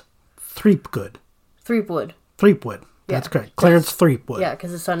 Clarence Threepwood. Threepwood. That's correct. Clarence Threepwood. Yeah,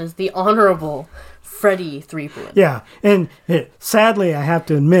 because his son is the Honorable Freddie Threepwood. Yeah, and sadly, I have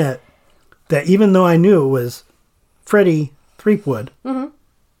to admit that even though I knew it was Freddie Threepwood,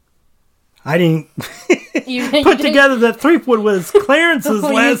 I didn't put together that Threepwood was Clarence's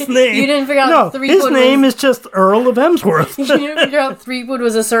last name. You didn't figure out Threepwood his name is just Earl of Emsworth. You didn't figure out Threepwood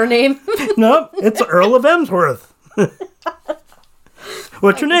was a surname? Nope, it's Earl of Emsworth.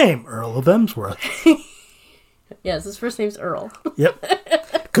 What's your name? Earl of Emsworth. Yes, his first name's Earl.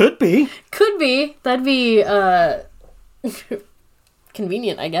 Yep. Could be. Could be. That'd be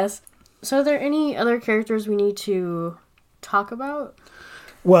convenient, I guess. So are there any other characters we need to talk about?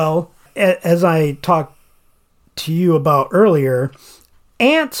 Well, as I talked to you about earlier,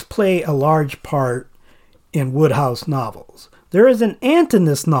 ants play a large part in Wodehouse novels. There is an ant in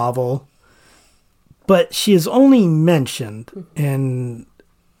this novel, but she is only mentioned, and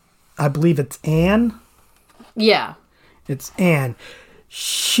I believe it's Anne. Yeah. It's Anne.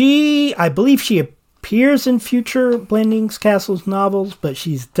 I believe she appears in future Blandings Castle's novels, but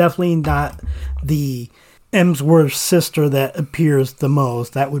she's definitely not the Emsworth sister that appears the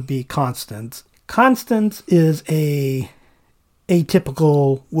most. That would be Constance. Constance is a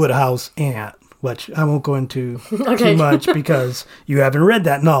atypical Wodehouse ant, which I won't go into too much because you haven't read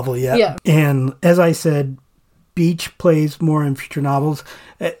that novel yet. Yeah. And as I said, Beach plays more in future novels.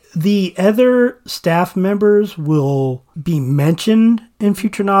 The other staff members will be mentioned in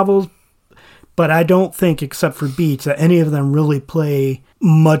future novels, but I don't think, except for Beach, that any of them really play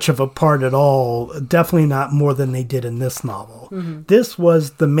much of a part at all. Definitely not more than they did in this novel. This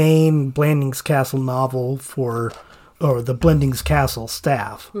was the main Blandings Castle novel or the Blandings Castle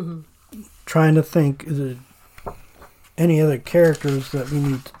staff. Trying to think, is there any other characters that we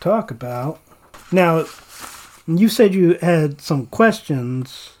need to talk about? Now, you said you had some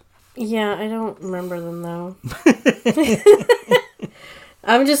questions. Yeah, I don't remember them though.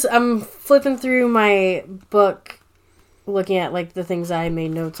 I'm flipping through my book, looking at like the things I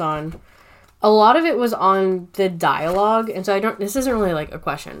made notes on. A lot of it was on the dialogue, and so this isn't really like a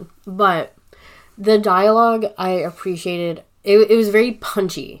question, but the dialogue I appreciated. It was very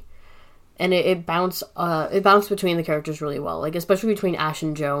punchy, and it bounced between the characters really well, like especially between Ash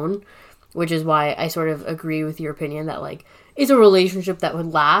and Joan, which is why I sort of agree with your opinion that like it's a relationship that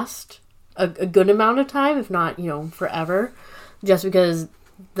would last a good amount of time, if not, forever, just because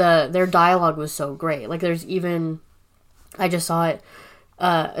their dialogue was so great. Like there's even, I just saw it,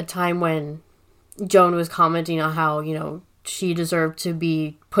 a time when Joan was commenting on how, she deserved to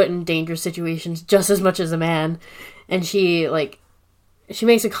be put in dangerous situations just as much as a man. And she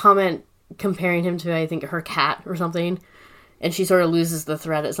makes a comment comparing him to, I think, her cat or something. And she sort of loses the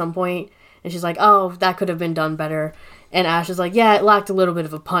thread at some point. And she's like, oh, that could have been done better. And Ash is like, yeah, it lacked a little bit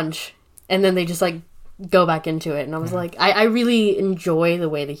of a punch. And then they just, like, go back into it. And I was like, I really enjoy the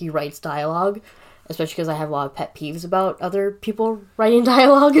way that he writes dialogue. Especially because I have a lot of pet peeves about other people writing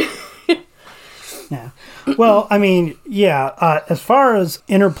dialogue. Yeah. Well, I mean, yeah, as far as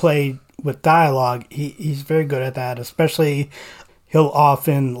interplay with dialogue, he's very good at that. Especially, he'll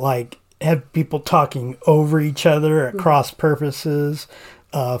often, like, have people talking over each other at cross purposes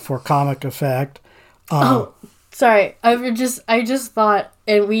for comic effect. Sorry. I just thought,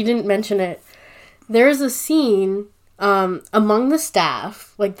 and we didn't mention it, there's a scene among the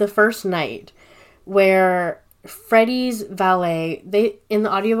staff, like the first night, where Freddy's valet, in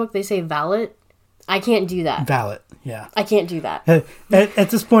the audiobook they say valet. I can't do that. Valet, yeah. I can't do that. At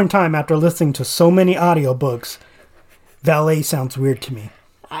this point in time, after listening to so many audiobooks, valet sounds weird to me.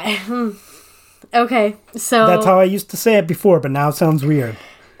 Okay, so... That's how I used to say it before, but now it sounds weird.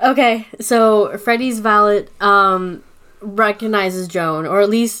 Okay, so Freddy's valet recognizes Joan, or at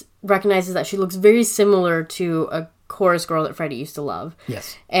least recognizes that she looks very similar to a chorus girl that Freddy used to love.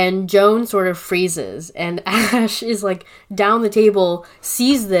 Yes. And Joan sort of freezes, and Ash is like down the table,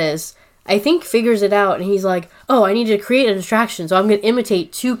 sees this, I think figures it out, and he's like, oh, I need to create a distraction, so I'm going to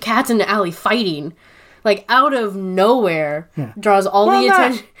imitate two cats in the alley fighting. Like, out of nowhere, draws all the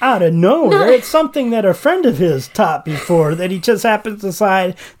attention. Out of nowhere. No. It's something that a friend of his taught before, that he just happens to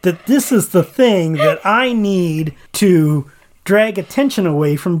decide that this is the thing that I need to drag attention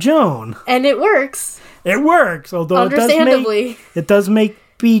away from Joan. And it works. It works, although understandably. It does make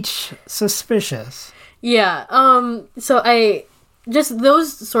Beach suspicious. Yeah, so just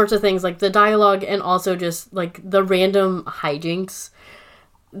those sorts of things, like the dialogue and also just, like, the random hijinks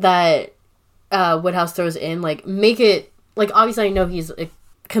that... Woodhouse throws in, like, make it, like, obviously I know he's a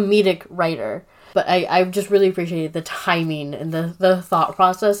comedic writer, but I just really appreciated the timing and the thought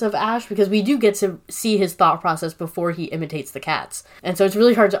process of Ash, because we do get to see his thought process before he imitates the cats. And so it's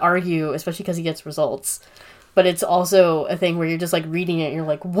really hard to argue, especially because he gets results. But it's also a thing where you're just, like, reading it and you're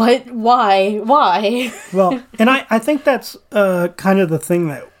like, what? Why? Well, and I think that's kind of the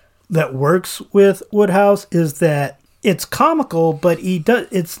thing that works with Woodhouse, is that it's comical, but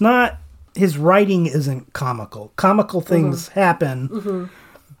it's not... His writing isn't comical. Comical things happen,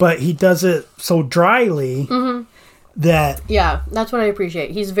 but he does it so dryly that... Yeah, that's what I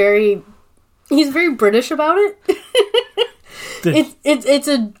appreciate. He's very British about it. It's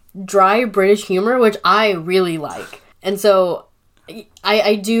a dry British humor, which I really like. And so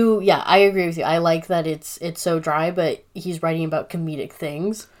I do, I agree with you. I like that it's so dry, but he's writing about comedic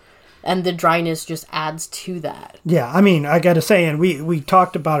things. And the dryness just adds to that. Yeah, I mean, I got to say, and we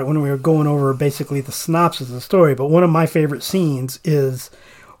talked about it when we were going over basically the synopsis of the story, but one of my favorite scenes is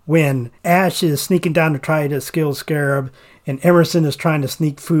when Ash is sneaking down to try to kill Scarab, and Emerson is trying to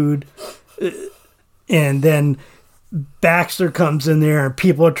sneak food, and then Baxter comes in there, and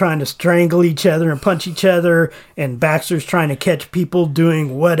people are trying to strangle each other and punch each other, and Baxter's trying to catch people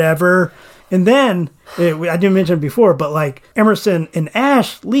doing whatever. And then, I didn't mention it before, but like Emerson and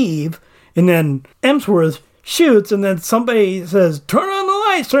Ash leave, and then Emsworth shoots, and then somebody says, turn on the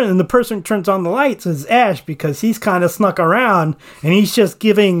lights, and the person who turns on the lights is Ash, because he's kind of snuck around, and he's just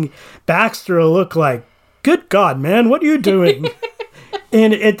giving Baxter a look like, good God, man, what are you doing?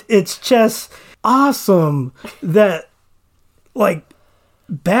 And it's just awesome that, like,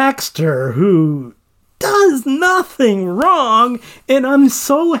 Baxter, who... does nothing wrong, and I'm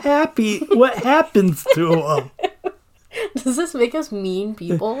so happy what happens to him. Does this make us mean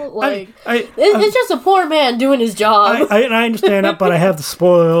people? Like, it's just a poor man doing his job. I understand that, but I have the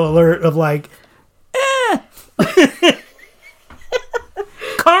spoiler alert of like,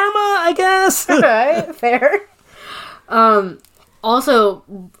 karma, I guess. All right, fair. Also,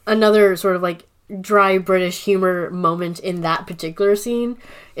 another sort of like dry British humor moment in that particular scene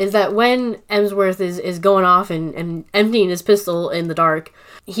is that when Emsworth is going off and emptying his pistol in the dark,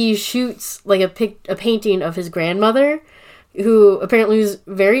 he shoots like a painting of his grandmother, who apparently was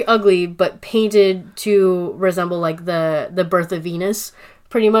very ugly but painted to resemble like the birth of Venus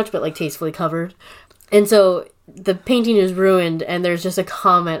pretty much, but like tastefully covered. And so the painting is ruined, and there's just a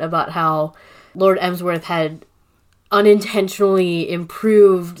comment about how Lord Emsworth had unintentionally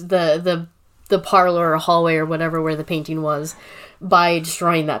improved the parlor or hallway or whatever where the painting was by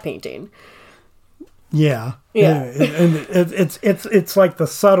destroying that painting. Yeah. And it's like the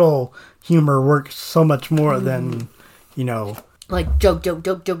subtle humor works so much more than, like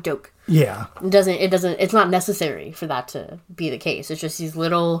joke. Yeah. It's not necessary for that to be the case. It's just these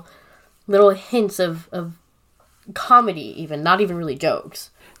little hints of comedy, even not even really jokes.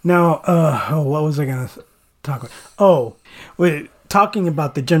 Now, what was I going to talk about? Oh, wait. Talking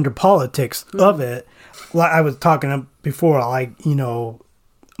about the gender politics of it, like I was talking before, like,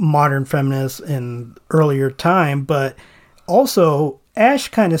 modern feminists in earlier time, but also Ash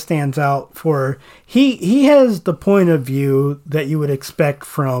kind of stands out for, he has the point of view that you would expect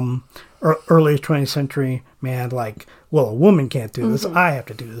from early 20th century man, like, well, a woman can't do this, I have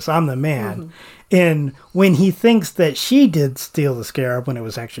to do this, I'm the man. And when he thinks that she did steal the scarab when it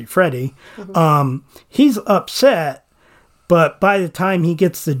was actually Freddy, he's upset. But by the time he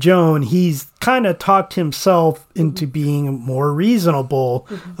gets to Joan, he's kind of talked himself into being more reasonable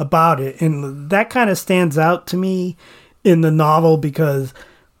about it. And that kind of stands out to me in the novel, because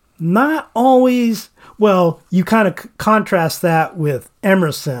not always, well, you kind of contrast that with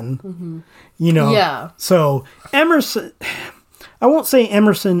Emerson, Yeah. So Emerson, I won't say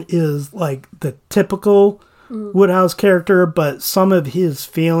Emerson is like the typical Woodhouse character, but some of his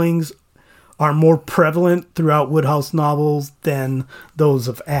feelings are more prevalent throughout Wodehouse novels than those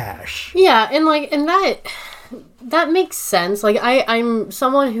of Ash. Yeah, and that makes sense. Like I'm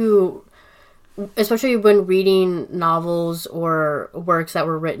someone who, especially when reading novels or works that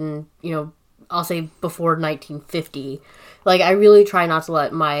were written, I'll say before 1950, like I really try not to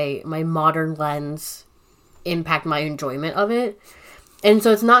let my modern lens impact my enjoyment of it. And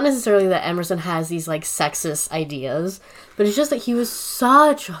so it's not necessarily that Emerson has these like sexist ideas, but it's just that he was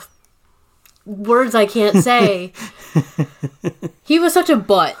such words I can't say. He was such a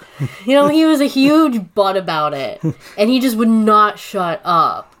butt. He was a huge butt about it. And he just would not shut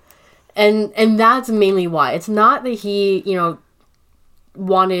up. And that's mainly why. It's not that he,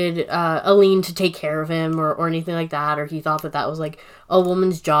 wanted Aline to take care of him or anything like that, or he thought that was like a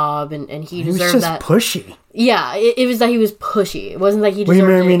woman's job and he deserved that. He was just pushy. Yeah, it was that he was pushy. It wasn't that he deserved Will you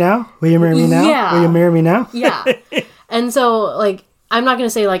marry me now? Will you marry me now? Yeah. Will you marry me now? Yeah. And so, like, I'm not going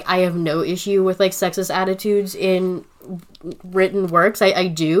to say, like, I have no issue with, like, sexist attitudes in written works. I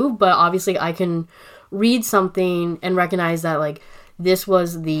do, but obviously I can read something and recognize that, like, this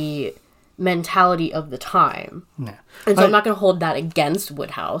was the mentality of the time. Yeah. And so I'm not going to hold that against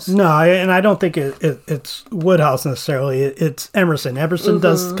Wodehouse. No, and I don't think it's Wodehouse necessarily. It's Emerson. Emerson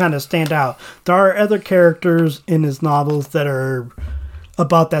does kind of stand out. There are other characters in his novels that are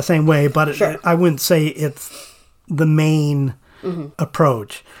about that same way, but Sure. I wouldn't say it's the main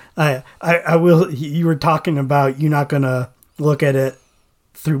approach. I will. You were talking about you're not going to look at it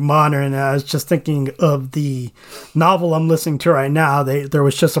through modern, and I was just thinking of the novel I'm listening to right now. There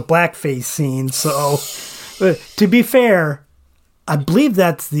was just a blackface scene. So, to be fair, I believe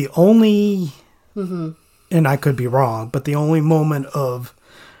that's the only, and I could be wrong, but the only moment of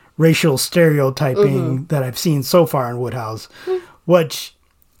racial stereotyping that I've seen so far in Wodehouse, which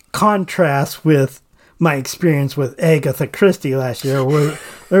contrasts with my experience with Agatha Christie last year, where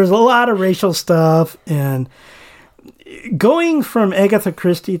there's a lot of racial stuff, and going from Agatha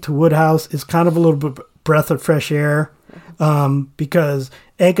Christie to Wodehouse is kind of a little bit breath of fresh air, because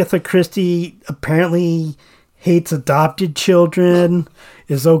Agatha Christie apparently hates adopted children,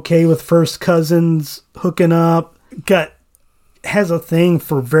 is okay with first cousins hooking up, has a thing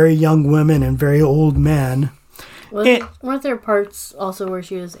for very young women and very old men. Weren't there parts also where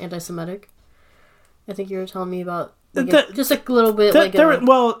she was anti-Semitic? I think you were telling me about just a little bit,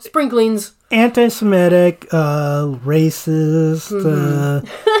 sprinklings. Anti-Semitic, racist.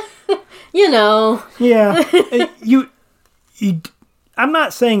 Yeah. I'm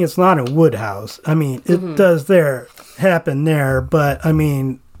not saying it's not in Wodehouse. I mean, it does happen there, but I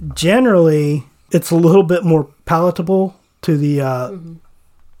mean, generally, it's a little bit more palatable to the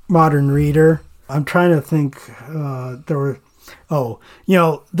modern reader. I'm trying to think.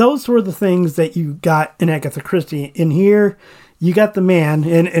 Those were the things that you got in Agatha Christie. In here, you got the man,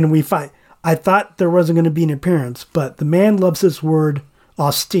 and we find. I thought there wasn't going to be an appearance, but the man loves his word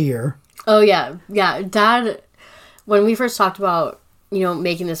austere. Oh, yeah. Yeah. Dad, when we first talked about,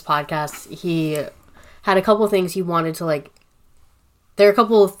 making this podcast, he had a couple of things he wanted to, like... There are a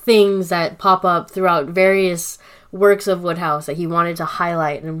couple of things that pop up throughout various works of Wodehouse that he wanted to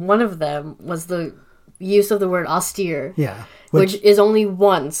highlight, and one of them was the use of the word austere. Yeah. Which is only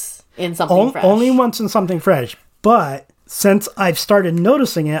once in Something Fresh. Only once in Something Fresh. But since I've started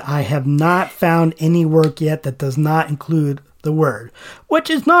noticing it, I have not found any work yet that does not include the word. Which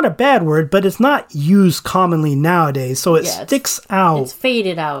is not a bad word, but it's not used commonly nowadays. So it sticks out. It's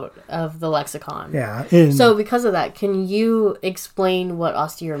faded out of the lexicon. Yeah. So because of that, can you explain what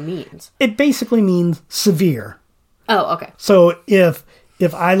austere means? It basically means severe. Oh, okay. So if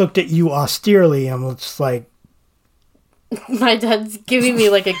I looked at you austerely, I'm just like, my dad's giving me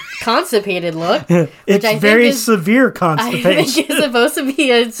like a constipated look. It's very severe constipation. I think it's supposed to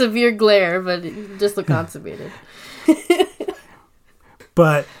be a severe glare, but it just look constipated.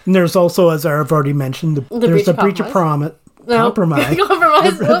 But there's also, as I've already mentioned, there's the breach of promise. Compromise.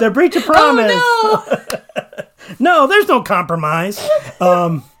 The breach of promise. Oh, no! No, there's no compromise.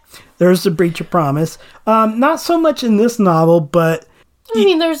 There's the breach of promise. Not so much in this novel, but... I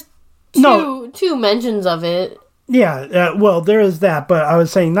mean, there's two mentions of it. Yeah, well, there is that, but I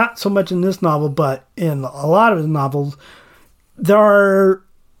was saying not so much in this novel, but in a lot of his novels, there are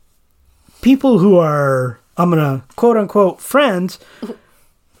people who are, I'm going to quote-unquote friends,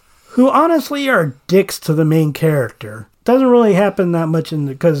 who honestly are dicks to the main character. Doesn't really happen that much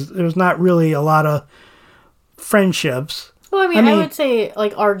because there's not really a lot of friendships. Well, I mean, I would say,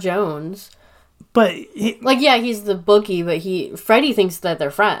 like, R. Jones. But... he's the bookie, but Freddie thinks that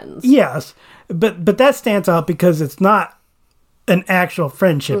they're friends. Yes. But that stands out because it's not an actual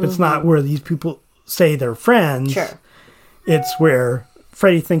friendship. It's not where these people say they're friends. Sure. It's where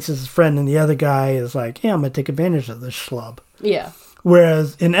Freddy thinks it's his friend, and the other guy is like, yeah, I'm going to take advantage of this schlub. Yeah.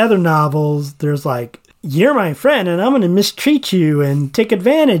 Whereas in other novels, there's like, you're my friend, and I'm going to mistreat you and take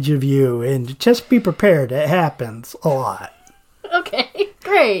advantage of you, and just be prepared. It happens a lot. Okay,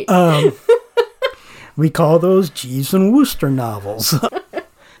 great. We call those Jeeves and Wooster novels.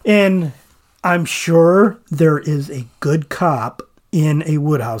 And I'm sure there is a good cop in a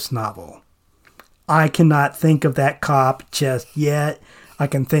Woodhouse novel. I cannot think of that cop just yet. I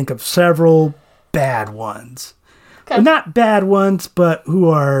can think of several bad ones. Okay. Well, not bad ones, but who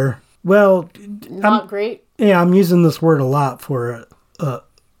are, well... Not great? Yeah, I'm using this word a lot for a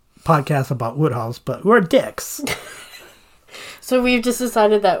podcast about Woodhouse, but who are dicks. So we've just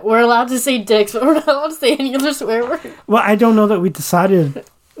decided that we're allowed to say dicks, but we're not allowed to say any other swear word? Well, I don't know that we decided...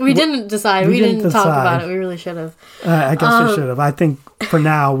 We didn't decide. We didn't talk about it. We really should have. I guess we should have. I think for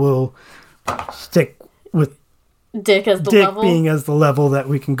now we'll stick with Dick as the Dick level? being as the level that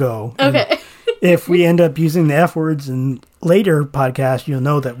we can go. Okay. If we end up using the F words in later podcasts, you'll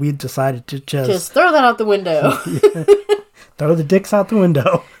know that we decided to just throw that out the window. Throw the dicks out the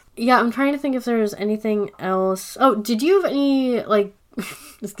window. Yeah, I'm trying to think if there's anything else. Oh, did you have any, like,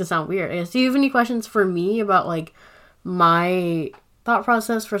 this could sound weird, I guess. Do you have any questions for me about, like, my thought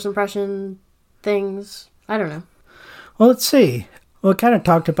process, first impression things? I don't know. Well, let's see. Well, I kind of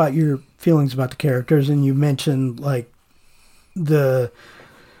talked about your feelings about the characters, and you mentioned, like, the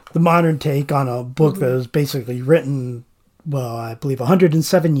modern take on a book that was basically written, well, I believe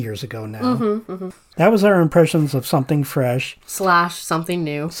 107 years ago now. That was our impressions of something fresh. / something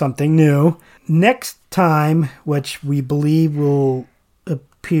new. Something new. Next time, which we believe will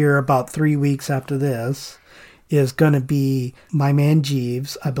appear about 3 weeks after this, is going to be My Man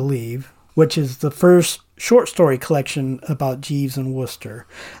Jeeves, I believe, which is the first short story collection about Jeeves and Wooster.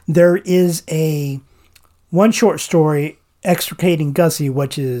 There is one short story, Extricating Gussie,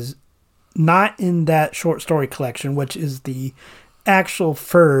 which is not in that short story collection, which is the actual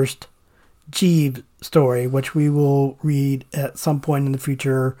first Jeeves story, which we will read at some point in the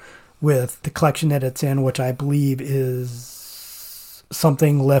future with the collection that it's in, which I believe is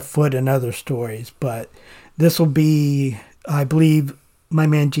something Left Foot and Other Stories. But this will be, I believe, My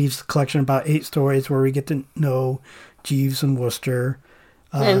Man Jeeves' collection, about 8 stories where we get to know Jeeves and Wooster.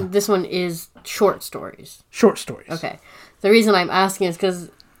 And this one is short stories. Short stories. Okay. The reason I'm asking is because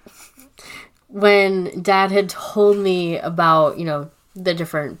when Dad had told me about, the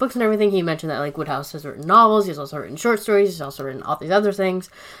different books and everything, he mentioned that, like, Woodhouse has written novels, he's also written short stories, he's also written all these other things.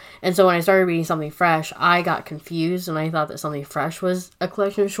 And so when I started reading Something Fresh, I got confused, and I thought that Something Fresh was a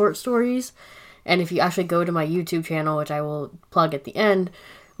collection of short stories. And if you actually go to my YouTube channel, which I will plug at the end,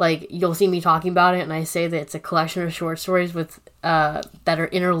 like, you'll see me talking about it, and I say that it's a collection of short stories with that are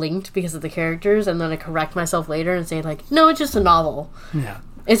interlinked because of the characters, and then I correct myself later and say, like, no, it's just a novel. Yeah.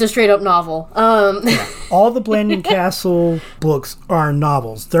 It's a straight-up novel. Yeah. All the Blandings Castle books are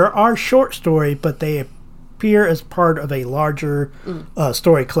novels. There are short story, but they appear as part of a larger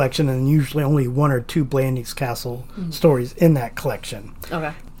story collection, and usually only 1 or 2 Blandings Castle stories in that collection.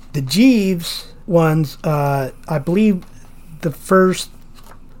 Okay. The Jeeves ones, I believe the first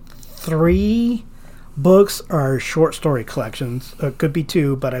 3 books are short story collections. It could be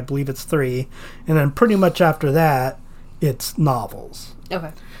 2, but I believe it's 3. And then pretty much after that, it's novels.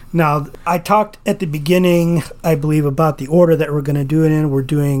 Okay. Now, I talked at the beginning, I believe, about the order that we're going to do it in. We're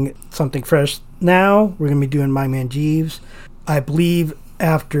doing Something Fresh now. We're going to be doing My Man Jeeves. I believe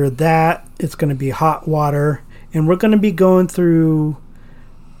after that, it's going to be Hot Water. And we're going to be going through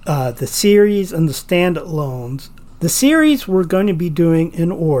the series and the standalones. The series we're going to be doing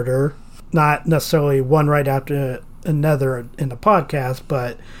in order, not necessarily one right after another in the podcast,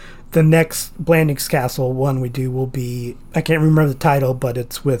 but the next Blandings Castle one we do will be, I can't remember the title, but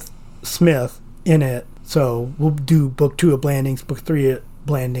it's with Smith in it. So we'll do book 2 of Blandings, book 3 of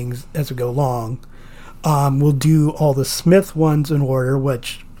Blandings as we go along. We'll do all the Smith ones in order,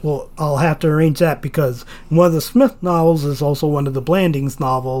 which I'll have to arrange that because one of the Smith novels is also one of the Blandings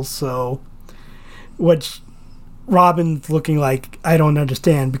novels. So, which Robin's looking like I don't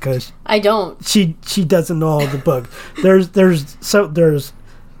understand because I don't. She doesn't know all the books. There's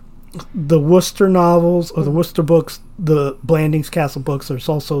the Wooster novels or the Wooster books, the Blandings Castle books. There's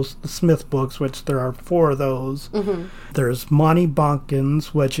also the Smith books, which there are 4 of those. There's Monty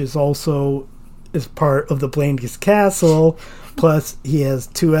Bonkins, which is part of the Blandings Castle. Plus, he has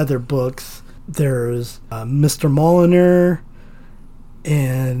 2 other books. There's Mr. Mulliner,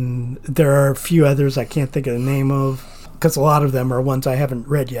 and there are a few others I can't think of the name of, because a lot of them are ones I haven't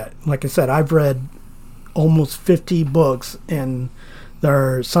read yet. Like I said, I've read almost 50 books, and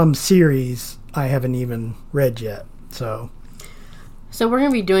there are some series I haven't even read yet. So So we're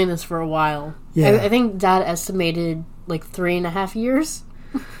going to be doing this for a while. Yeah. I think Dad estimated like 3.5 years.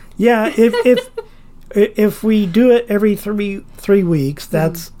 Yeah, if we do it every three weeks,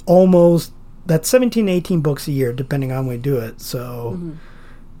 that's that's 17, 18 books a year, depending on when we do it. So,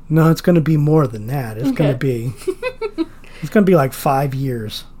 no, it's going to be more than that. It's going to be like 5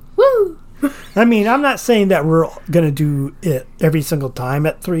 years. Woo! I mean, I'm not saying that we're going to do it every single time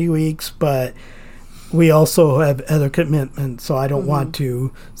at 3 weeks, but we also have other commitments, so I don't want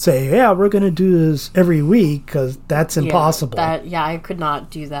to say, yeah, we're going to do this every week, because that's impossible. I could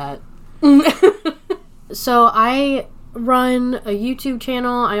not do that. So I run a YouTube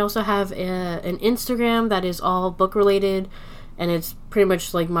channel. I also have an Instagram that is all book related, and it's pretty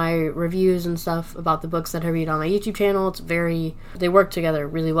much like my reviews and stuff about the books that I read on my YouTube channel. They work together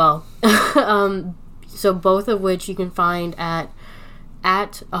really well. So both of which you can find at A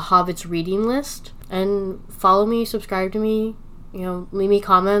Hobbit's Reading List. And follow me, subscribe to me, leave me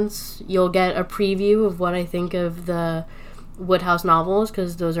comments. You'll get a preview of what I think of the Woodhouse novels,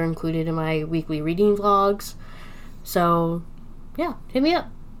 because those are included in my weekly reading vlogs. So, yeah, hit me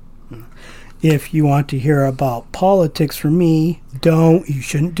up. If you want to hear about politics from me, you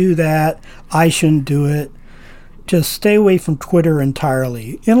shouldn't do that. I shouldn't do it. Just stay away from Twitter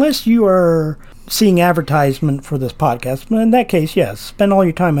entirely, unless you are seeing advertisement for this podcast. In that case, yes, spend all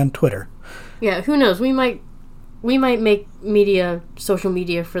your time on Twitter. Yeah, who knows? We might make social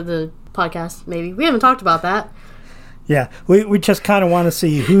media for the podcast, maybe. We haven't talked about that. Yeah, we just kind of want to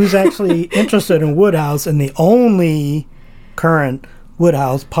see who's actually interested in Woodhouse, and the only current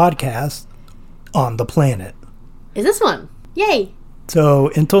Woodhouse podcast on the planet is this one. Yay!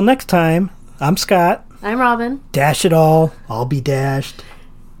 So until next time, I'm Scott. I'm Robin. Dash it all. I'll be dashed.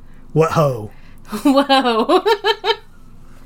 What ho. Whoa.